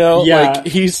 You know, like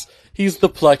he's the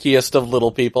pluckiest of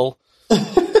little people.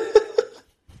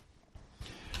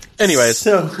 Anyways,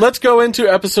 so let's go into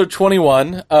episode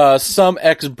 21, Some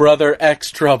Ex-Brother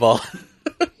X-Trouble.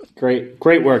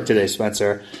 Great work today,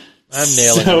 Spencer. I'm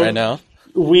nailing it right now.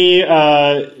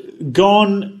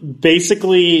 Gon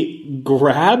basically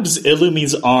grabs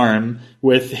Illumi's arm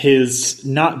with his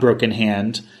not broken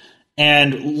hand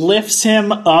and lifts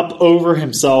him up over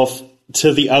himself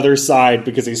to the other side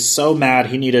because he's so mad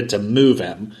he needed to move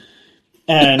him.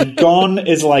 And Gon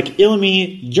is like,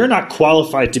 Illumi, you're not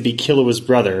qualified to be Killua's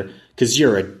brother because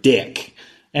you're a dick.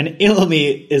 And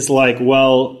Illumi is like,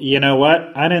 well, you know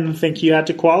what? I didn't think you had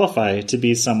to qualify to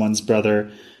be someone's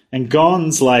brother. And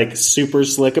Gon's like super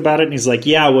slick about it. And he's like,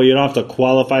 yeah, well, you don't have to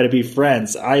qualify to be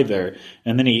friends either.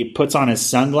 And then he puts on his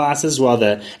sunglasses while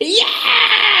that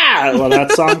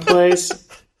song plays.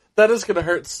 That is going to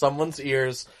hurt someone's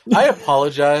ears. I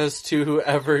apologize to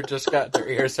whoever just got their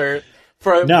ears hurt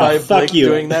by Blake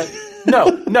doing that.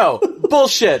 No,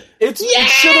 bullshit. It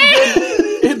should have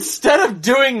been, instead of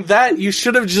doing that, you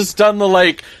should have just done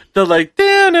the Thug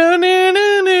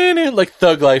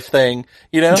Life thing,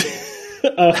 you know?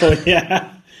 Oh,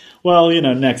 yeah. Well,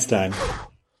 next time.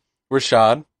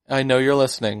 Rashad, I know you're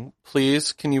listening.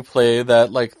 Please, can you play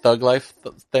that, Thug Life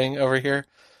thing over here?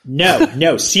 No,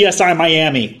 CSI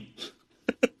Miami.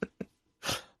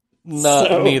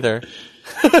 Neither.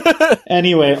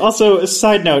 Anyway, also, a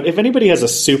side note, if anybody has a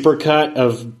supercut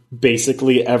of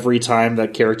basically every time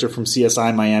that character from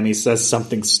CSI Miami says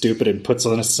something stupid and puts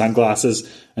on his sunglasses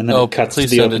and then it cuts to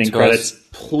the opening credits,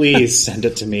 please send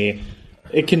it to me.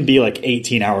 It can be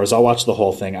 18 hours. I'll watch the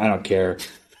whole thing. I don't care.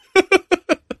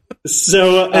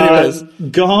 So,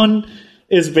 Gon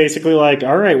is basically like,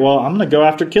 all right, well, I'm going to go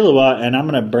after Killua and I'm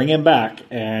going to bring him back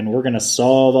and we're going to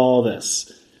solve all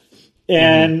this.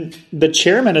 And the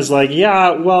chairman is like,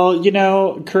 yeah, well,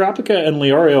 Kurapika and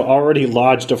Leorio already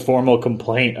lodged a formal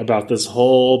complaint about this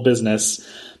whole business.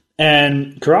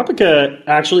 And Kurapika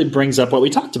actually brings up what we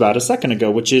talked about a second ago,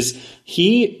 which is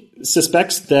he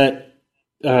suspects that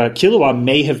Killua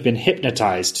may have been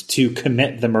hypnotized to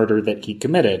commit the murder that he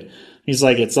committed. He's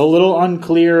like, it's a little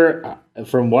unclear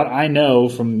from what I know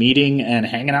from meeting and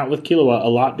hanging out with Killua a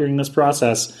lot during this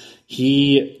process.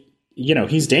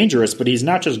 He's dangerous, but he's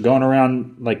not just going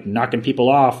around knocking people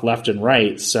off left and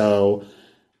right. So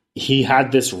he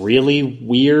had this really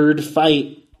weird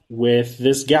fight with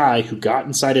this guy who got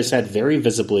inside his head very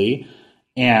visibly.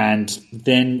 And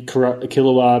then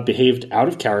Killua behaved out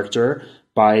of character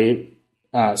by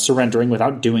surrendering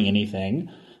without doing anything.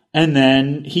 And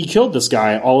then he killed this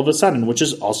guy all of a sudden, which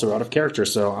is also out of character.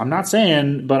 So I'm not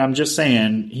saying, but I'm just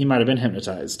saying he might have been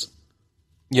hypnotized.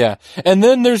 Yeah. And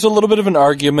then there's a little bit of an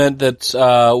argument that's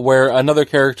where another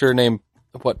character named,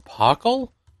 Pakal?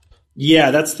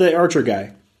 Yeah, that's the archer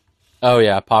guy. Oh,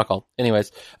 yeah, Pakal.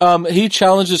 Anyways, he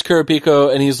challenges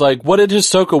Kurapika, and he's like, what did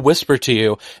Hisoka whisper to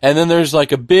you? And then there's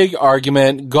a big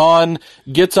argument. Gon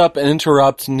gets up and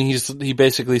interrupts, and he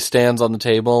basically stands on the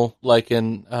table, like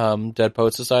in Dead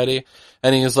Poet Society.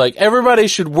 And he's like, everybody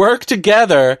should work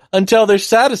together until they're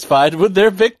satisfied with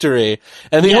their victory.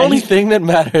 And the only thing that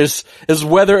matters is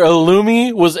whether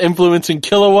Illumi was influencing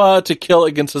Killua to kill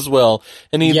against his will.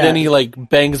 And then he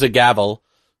bangs a gavel.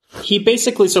 He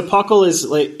basically, so Pakal is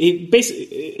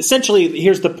essentially,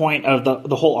 here's the point of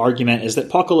the whole argument is that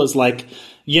Pakal is like,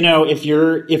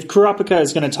 if Kurapika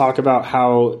is going to talk about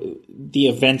how the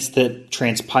events that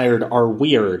transpired are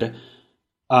weird,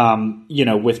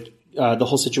 with the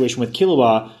whole situation with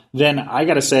Killua, then I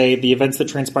gotta say the events that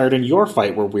transpired in your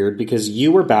fight were weird because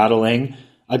you were battling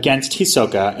against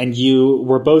Hisoka and you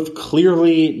were both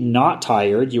clearly not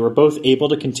tired. You were both able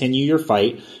to continue your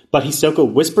fight, but Hisoka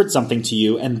whispered something to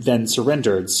you and then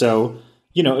surrendered. So,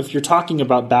 if you're talking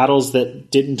about battles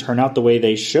that didn't turn out the way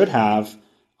they should have,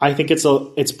 I think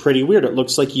it's pretty weird. It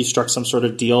looks like you struck some sort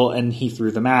of deal and he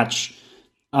threw the match.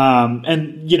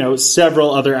 And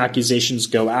several other accusations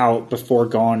go out before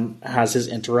Gon has his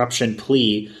interruption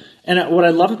plea. And what I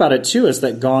love about it too is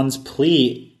that Gon's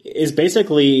plea is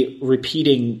basically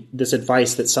repeating this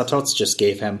advice that Satots just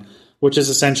gave him, which is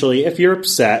essentially, if you're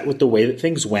upset with the way that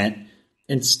things went,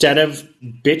 instead of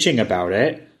bitching about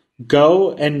it,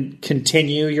 go and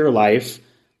continue your life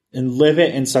and live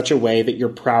it in such a way that you're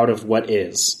proud of what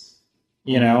is.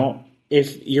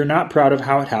 If you're not proud of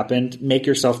how it happened, make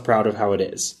yourself proud of how it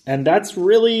is. And that's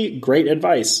really great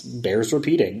advice. Bears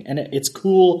repeating. And it's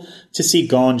cool to see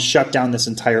Gon shut down this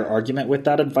entire argument with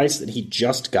that advice that he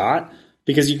just got,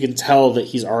 because you can tell that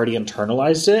he's already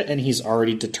internalized it and he's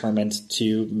already determined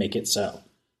to make it so.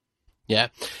 Yeah.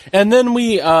 And then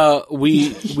we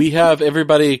have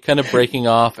everybody kind of breaking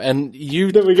off, and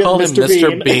you call him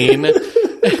Mr. Bean.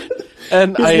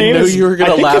 And I knew you were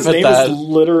going to laugh at that. His name is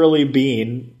literally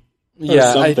Bean.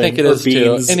 Yeah, I think it is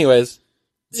too. Anyways,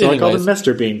 So I called him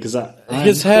Mr. Bean because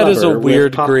his head is a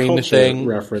weird green thing.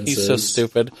 References. He's so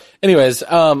stupid. Anyways,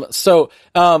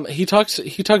 he talks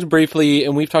briefly,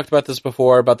 and we've talked about this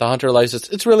before about the hunter license.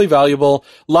 It's really valuable.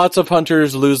 Lots of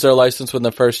hunters lose their license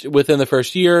within the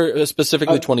first year,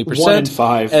 specifically 20%. 1 in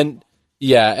 5. And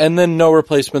then no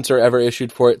replacements are ever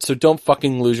issued for it. So don't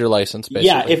fucking lose your license. Basically,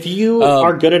 yeah. If you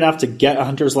are good enough to get a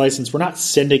hunter's license, we're not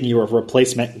sending you a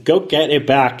replacement. Go get it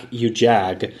back, you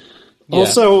jag. Yeah.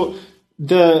 Also,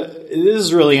 this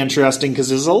is really interesting because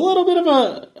there's a little bit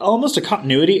of almost a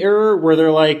continuity error where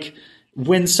they're like,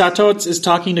 when Satots is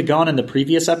talking to Gon in the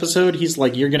previous episode, he's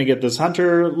like, you're going to get this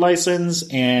hunter license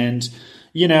and,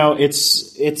 you know,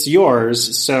 it's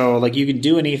yours. So like you can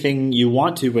do anything you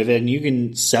want to with it and you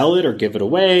can sell it or give it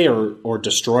away or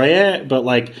destroy it. But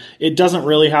like, it doesn't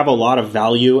really have a lot of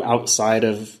value outside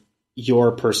of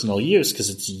your personal use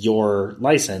because it's your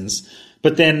license.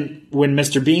 But then when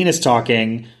Mr. Bean is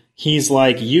talking, he's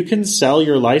like, you can sell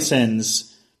your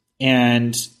license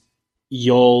and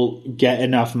you'll get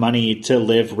enough money to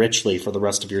live richly for the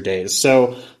rest of your days.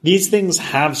 So these things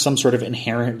have some sort of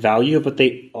inherent value, but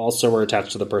they also are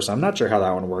attached to the person. I'm not sure how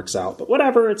that one works out, but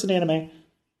whatever. It's an anime.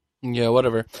 Yeah,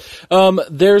 whatever.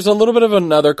 There's a little bit of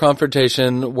another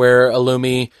confrontation where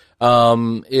Illumi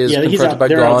is confronted by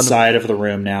Gon. They're outside of the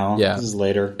room now. Yeah. This is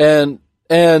later.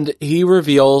 And he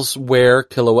reveals where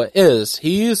Killua is.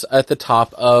 He's at the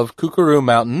top of Kukuru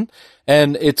Mountain,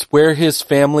 and it's where his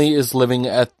family is living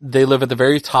they live at the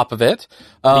very top of it.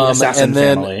 The assassin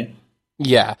family.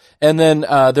 Yeah. And then,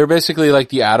 they're basically like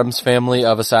the Addams family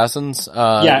of assassins.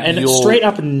 Straight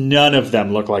up, none of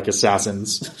them look like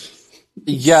assassins.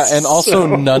 Yeah, and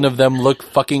also none of them look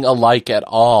fucking alike at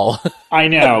all. I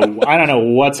know. I don't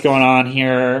know what's going on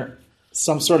here.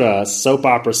 Some sort of soap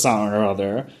opera song or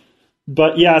other.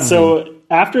 But yeah, so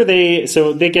after they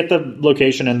get the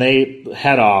location and they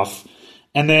head off,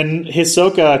 and then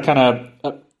Hisoka kind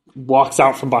of walks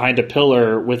out from behind a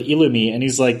pillar with Illumi, and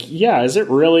he's like, yeah, is it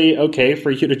really okay for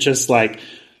you to just like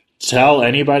tell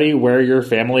anybody where your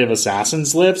family of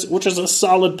assassins lives? Which is a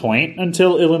solid point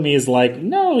until Illumi is like,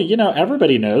 no, you know,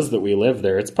 everybody knows that we live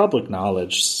there. It's public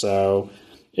knowledge, so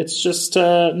it's just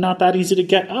not that easy to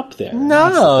get up there.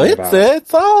 No,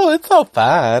 it's all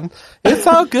fine. It's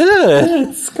all good.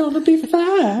 It's gonna be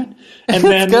fine. And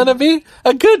then it's gonna be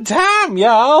a good time,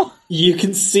 y'all. You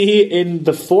can see in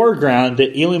the foreground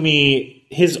that Illumi,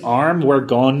 his arm where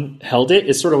Gon held it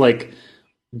is sort of like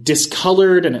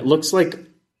discolored, and it looks like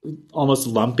almost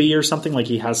lumpy or something, like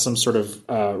he has some sort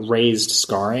of raised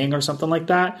scarring or something like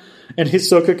that. And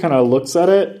Hisoka kind of looks at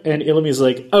it, and Illumi's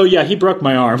like, oh yeah, he broke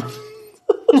my arm.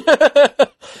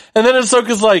 And then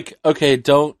Ahsoka's like, okay,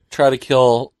 don't try to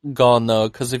kill Gon though,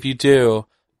 because if you do,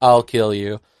 I'll kill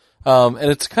you. And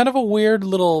it's kind of a weird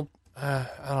little,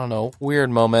 weird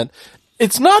moment.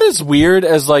 It's not as weird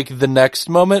as like the next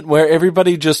moment where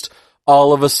everybody just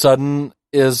all of a sudden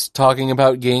is talking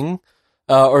about Ging,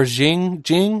 or Jing.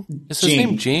 Is his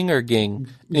name Jing or Ging?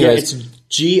 Anyways. Yeah,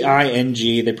 it's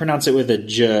Ging. They pronounce it with a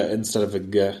J instead of a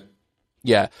G.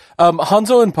 Yeah.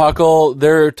 Hanzo and Pakal,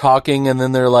 they're talking and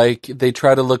then they're like, they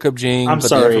try to look up Jing, the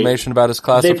information about is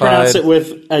classified. They pronounce it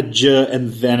with a J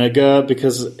and then a G,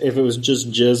 because if it was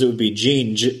just J's, it would be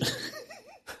Jinj.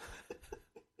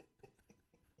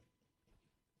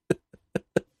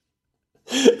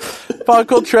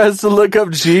 Pakal tries to look up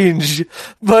Jinj,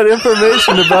 but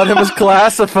information about him is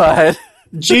classified.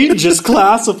 Jinj is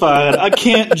classified. I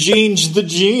can't Jinj the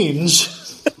Jinj.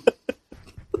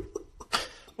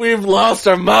 We've lost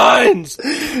our minds.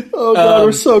 Oh god,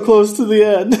 we're so close to the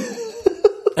end.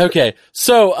 Okay,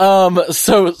 so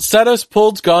Setos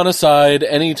pulls Gon aside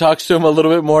and he talks to him a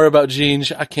little bit more about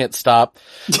Jinj. I can't stop.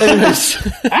 Anyways,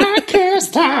 I can't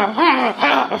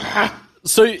stop.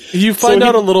 So you find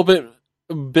out a little bit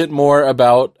more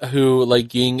about who like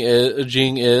Jing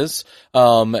is,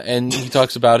 and he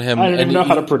talks about him. I don't even know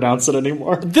how to pronounce it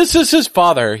anymore. This is his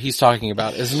father he's talking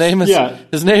about. His name is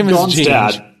Gon's Jinj.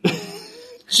 Dad.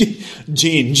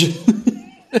 Jinj.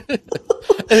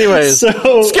 Anyways,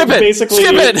 so skip it.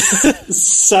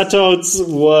 Satots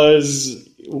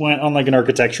went on like an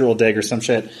architectural dig or some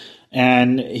shit,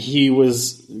 and he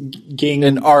was getting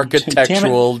an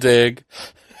architectural dig.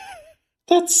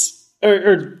 That's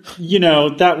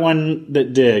that one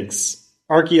that digs.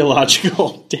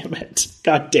 Archaeological. Damn it.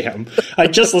 God damn. I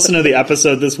just listened to the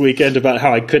episode this weekend about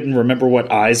how I couldn't remember what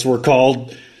eyes were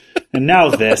called. And now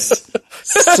this.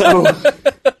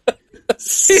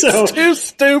 He's too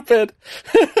stupid.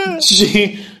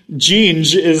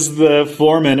 Jinj is the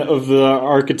foreman of the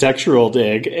architectural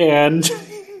dig, and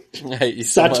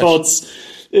Satots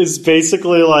is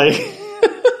basically like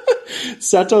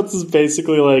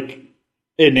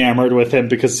enamored with him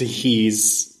because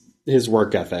his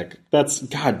work ethic.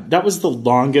 That was the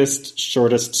longest,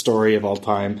 shortest story of all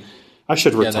time. I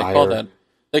should retire.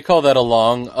 They call that a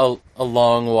long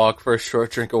walk for a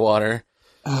short drink of water.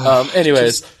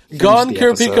 Anyways, Gon,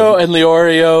 Kurapiko, and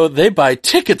Leorio, they buy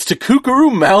tickets to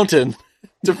Kukuru Mountain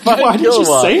to find Why did you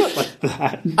Killua. say it like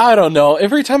that? I don't know.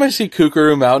 Every time I see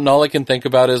Kukuru Mountain, all I can think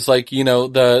about is the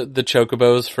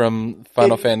chocobos from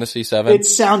Final Fantasy VII. It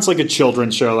sounds like a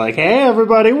children's show, like, hey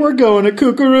everybody, we're going to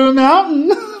Kukuru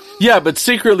Mountain. Yeah, but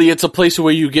secretly it's a place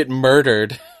where you get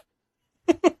murdered.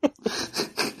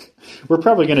 We're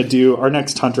probably going to do our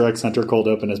next Hunter x Hunter cold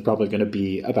open is probably going to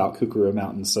be about Kukuru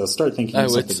Mountain. So start thinking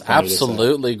of something. It's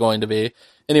absolutely going to be.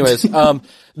 Anyways,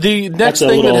 the next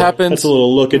thing that happens. That's a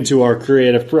little look into our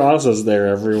creative process there,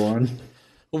 everyone.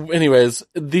 Anyways,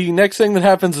 the next thing that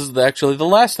happens is actually the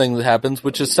last thing that happens,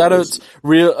 which is Sato's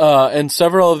and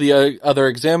several of the other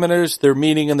examiners. They're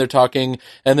meeting and they're talking,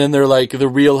 and then they're like, "The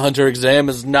real Hunter exam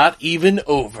is not even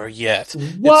over yet."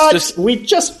 What? It's just, we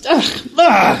just.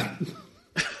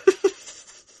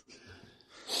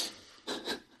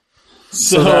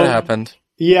 So that happened.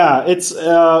 Yeah, it's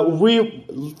I'm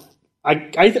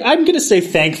going to say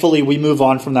thankfully we move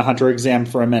on from the Hunter exam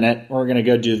for a minute. We're going to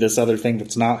go do this other thing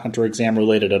that's not Hunter exam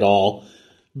related at all.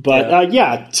 But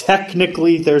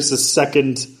technically there's a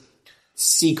second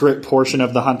secret portion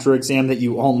of the Hunter exam that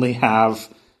you only have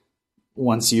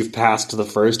once you've passed the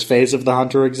first phase of the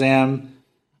Hunter exam.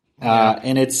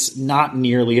 And it's not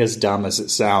nearly as dumb as it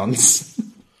sounds.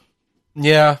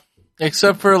 Yeah,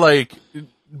 except for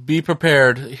be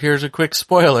prepared. Here's a quick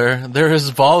spoiler. There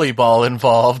is volleyball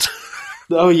involved.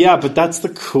 Oh, yeah, but that's the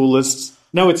coolest.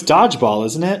 No, it's dodgeball,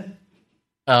 isn't it?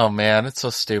 Oh, man, it's so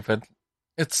stupid.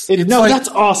 That's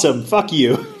awesome. Fuck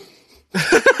you.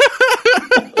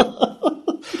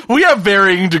 We have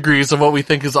varying degrees of what we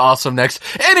think is awesome next.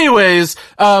 Anyways,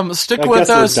 stick with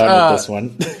us. We're done with this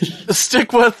one.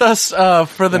 Stick with us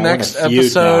for the next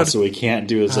episode. Now, so we can't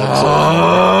do his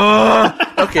episode.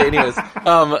 Okay, anyways.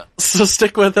 So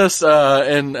stick with us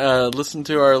and listen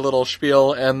to our little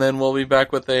spiel, and then we'll be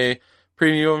back with a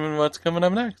preview of what's coming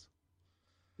up next.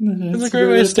 It's a great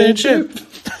way to stay in shape.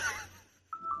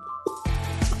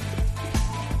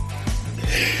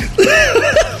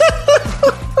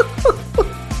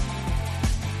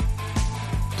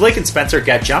 Blake and Spencer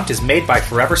Get Jumped is made by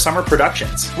Forever Summer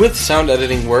Productions. With sound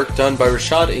editing work done by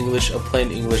Rashad English of Plain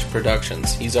English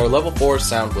Productions. He's our level 4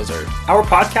 sound wizard. Our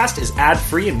podcast is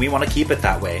ad-free and we want to keep it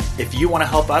that way. If you want to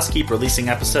help us keep releasing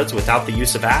episodes without the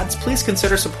use of ads, please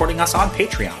consider supporting us on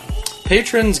Patreon.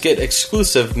 Patrons get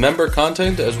exclusive member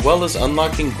content as well as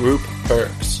unlocking group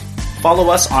perks. Follow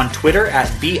us on Twitter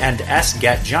at B&S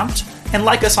Get Jumped. And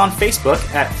like us on Facebook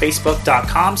at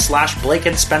facebook.com/Blake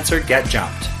and Spencer Get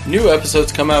Jumped. New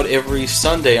episodes come out every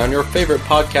Sunday on your favorite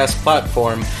podcast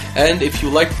platform. And if you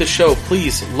like the show,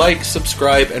 please like,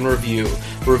 subscribe, and review.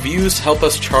 Reviews help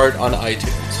us chart on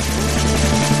iTunes.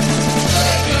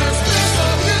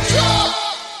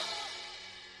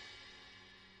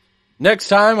 Next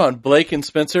time on Blake and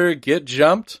Spencer Get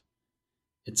Jumped.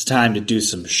 It's time to do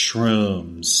some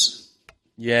shrooms.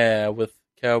 Yeah, with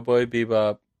Cowboy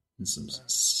Bebop. And some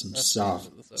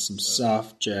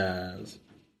soft jazz.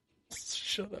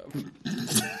 Shut up.